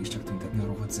lehet mégiscsak tüntetni a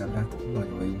rohadt zebrát.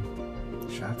 Nagyon jó.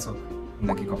 Srácok,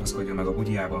 mindenki kapaszkodjon meg a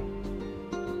bugyjába.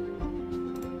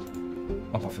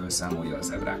 Apa felszámolja a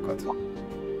zebrákat.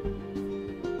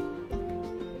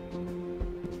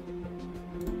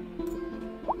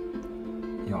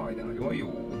 Jaj, de nagyon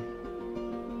jó.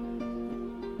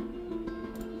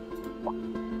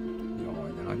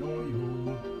 Jaj, de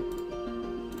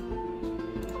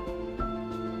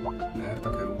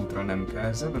Zebra nem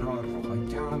kell, zebra,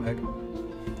 rohadjál meg.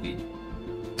 Így.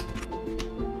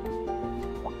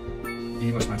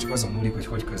 Így most már csak azon múlik,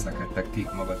 hogy közlekedtek ti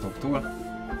magatoktól.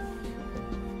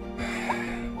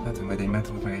 Hát, hogy majd egy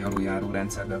metrót meg egy aluljáró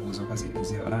rendszerbe húzok az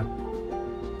izé alá.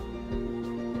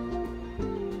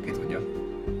 Ki tudja.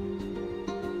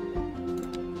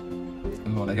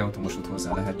 Lol, egy automos út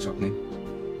hozzá lehet csapni.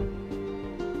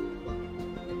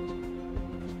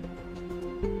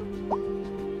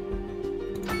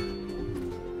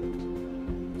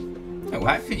 Jó,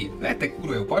 hát figyelj, lett egy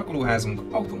kurva jó parkolóházunk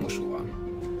automosóval.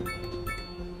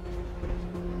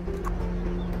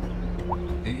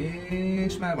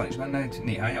 És már van is benne egy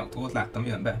néhány autót, láttam,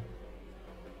 jön be.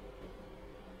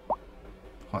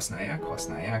 Használják,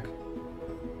 használják.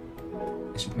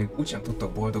 És itt még úgysem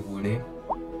tudtok boldogulni.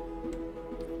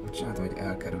 Bocsánat, hogy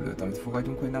elkerülőt, amit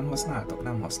fogadjunk, hogy nem használtok,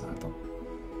 nem használtok.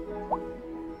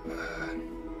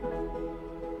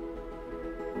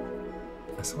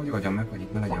 Ezt hogy oldjam meg, hogy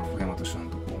itt ne legyen folyamatosan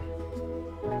dugó?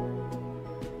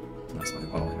 Azt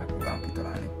majd valahogy megpróbálom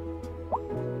kitalálni.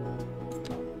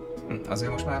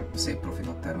 Azért most már szép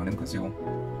profitot termelünk, az jó.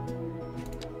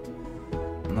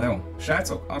 Na jó,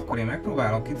 srácok, akkor én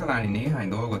megpróbálok kitalálni néhány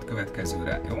dolgot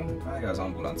következőre, jó? Várja az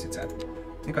ambulancicát.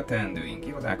 Mik a teendőink,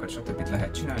 irodákat, stb.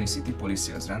 Lehet csinálni, City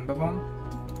Policy az rendben van.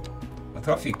 A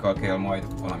trafikkal kell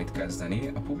majd valamit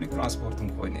kezdeni, a public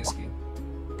transportunk hogy néz ki?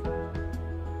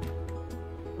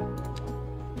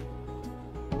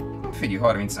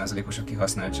 Figyelj, 30%-os a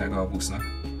kihasználtsága a busznak.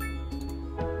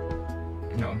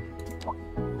 Jó.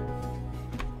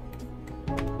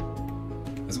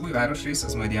 Az új városrész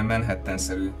az majd ilyen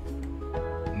Manhattan-szerű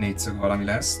négyszög valami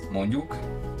lesz, mondjuk.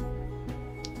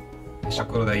 És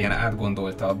akkor oda ilyen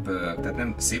átgondoltabb, tehát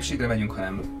nem szépségre megyünk,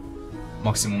 hanem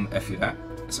maximum efire.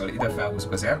 Szóval ide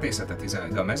felhúzzuk az erdészetet,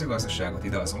 ide a mezőgazdaságot,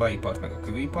 ide az olajipart, meg a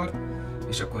kőipart,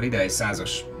 és akkor ide egy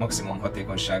 100-as maximum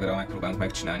hatékonyságra megpróbálunk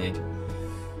megcsinálni egy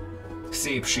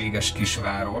szépséges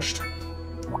kisvárost.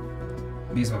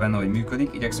 Bízva benne, hogy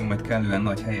működik, igyekszünk majd kellően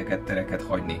nagy helyeket, tereket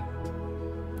hagyni,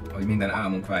 hogy minden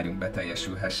álmunk, vágyunk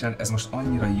beteljesülhessen. Ez most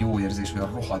annyira jó érzés, hogy a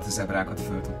rohadt zebrákat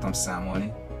föl tudtam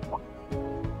számolni.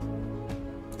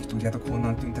 És tudjátok,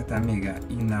 honnan tüntetem még el?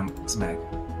 Innen, az meg.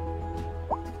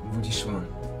 Úgyis van.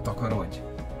 Takarodj.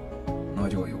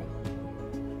 Nagyon jó.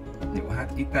 Jó,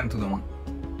 hát itt nem tudom.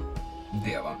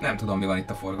 Dél van. Nem tudom, mi van itt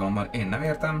a forgalomban. Én nem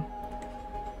értem.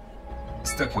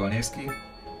 Ez tök jól néz ki.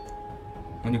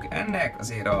 Mondjuk ennek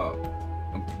azért a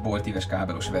boltíves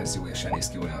kábelos verziója sem néz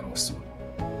ki olyan rosszul.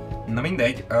 Na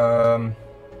mindegy.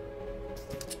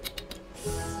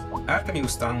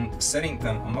 Artemius Town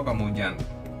szerintem a maga módján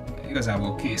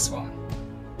igazából kész van.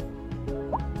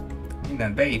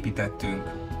 Mindent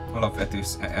beépítettünk, alapvető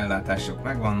ellátások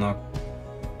megvannak.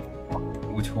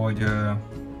 Úgyhogy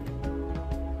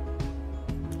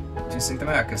szerintem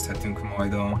elkezdhetünk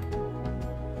majd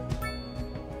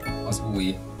az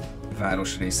új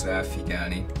városrészre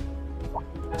figyelni.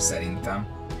 Szerintem.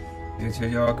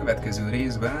 Úgyhogy a következő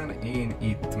részben én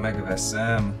itt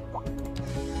megveszem.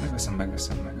 Mit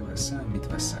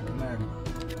veszek meg?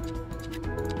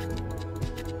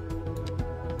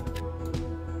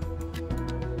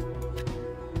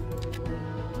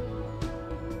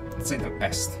 Szerintem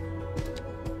ezt.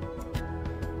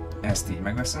 Ezt így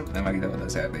megveszem, de meg ide van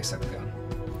az erdészettel.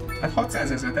 Hát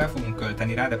 600 000-et el fogunk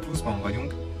költeni rá, de pluszban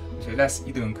vagyunk, úgyhogy lesz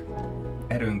időnk,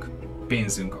 erőnk,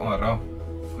 pénzünk arra,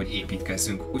 hogy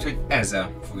építkezzünk. Úgyhogy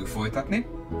ezzel fogjuk folytatni.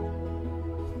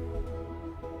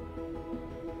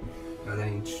 De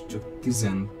nincs, csak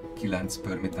 19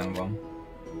 permitem van.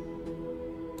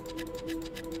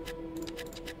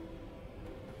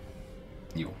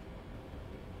 Jó.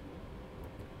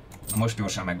 Most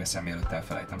gyorsan megveszem, mielőtt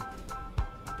elfelejtem.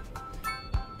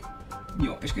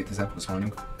 Jó, és 2000 plusz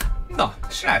vagyunk. Na,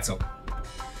 srácok!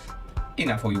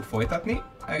 Innen fogjuk folytatni,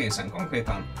 egészen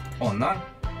konkrétan onnan,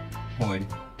 hogy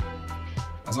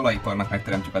az olajiparnak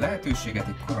megteremtjük a lehetőséget,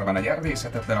 egy kurva nagy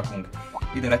erdészetet lerakunk,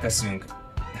 ide leteszünk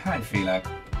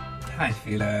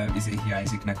hányféle vizé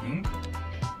hiányzik nekünk,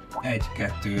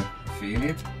 1-2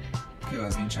 félét,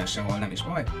 az nincsen sehol, nem is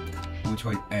baj,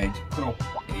 úgyhogy egy crop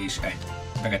és egy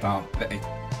vegeta,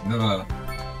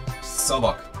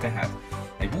 szavak, tehát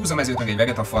egy búzamezőt meg egy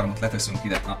vegeta farmot leteszünk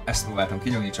ide, na ezt próbáltam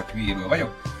kinyomni, csak hülyéből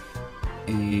vagyok,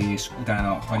 és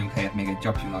utána hagyunk helyet még egy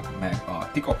gyapjúnak meg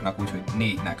a tikoknak, úgyhogy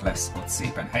 4-nek lesz ott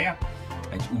szépen helye,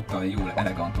 egy úttal jól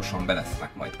elegantosan be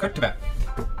lesznek majd kötve.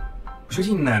 Úgyhogy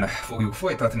innen fogjuk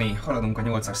folytatni, haladunk a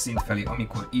 8-as szint felé,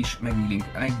 amikor is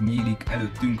megnyílik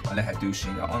előttünk a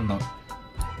lehetősége annak,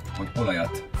 hogy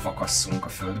olajat fakasszunk a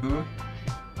földből.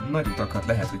 Nagy utakat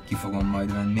lehet, hogy ki fogom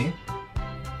majd venni.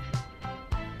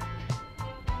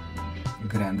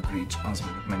 Grand Bridge, az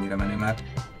mondjuk mennyire menő már.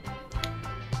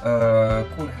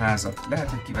 Kórházat lehet,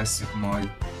 hogy kivesszük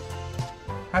majd.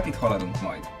 Hát itt haladunk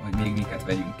majd, hogy még miket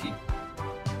vegyünk ki.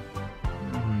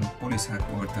 Police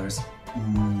Headquarters.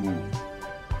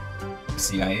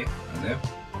 CIA, azért.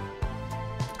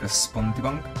 Központi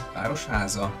bank,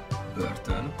 városháza,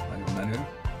 börtön, nagyon menő.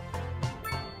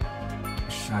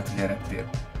 És hát ugye reptér.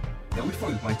 De úgy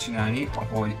fogjuk majd csinálni,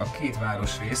 ahogy a két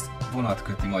városrészt vonat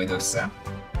köti majd össze.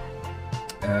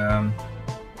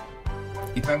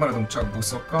 Itt megmaradunk csak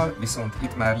buszokkal, viszont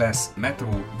itt már lesz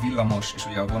metró, villamos, és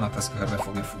ugye a vonat az körbe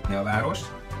fogja futni a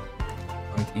várost,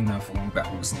 amit innen fogunk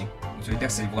behúzni. Úgyhogy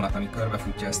lesz egy vonat, ami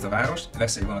körbefutja ezt a várost,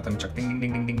 lesz egy vonat, ami csak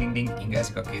ding-ding-ding-ding-ding-ding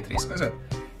ingázik a két rész között.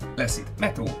 Lesz itt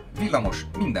metró, villamos,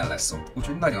 minden lesz ott,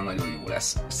 úgyhogy nagyon-nagyon jó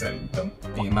lesz, szerintem.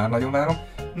 Én már nagyon várom.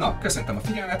 Na, köszöntöm a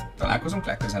figyelmet, találkozunk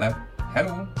legközelebb.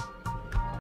 Hello!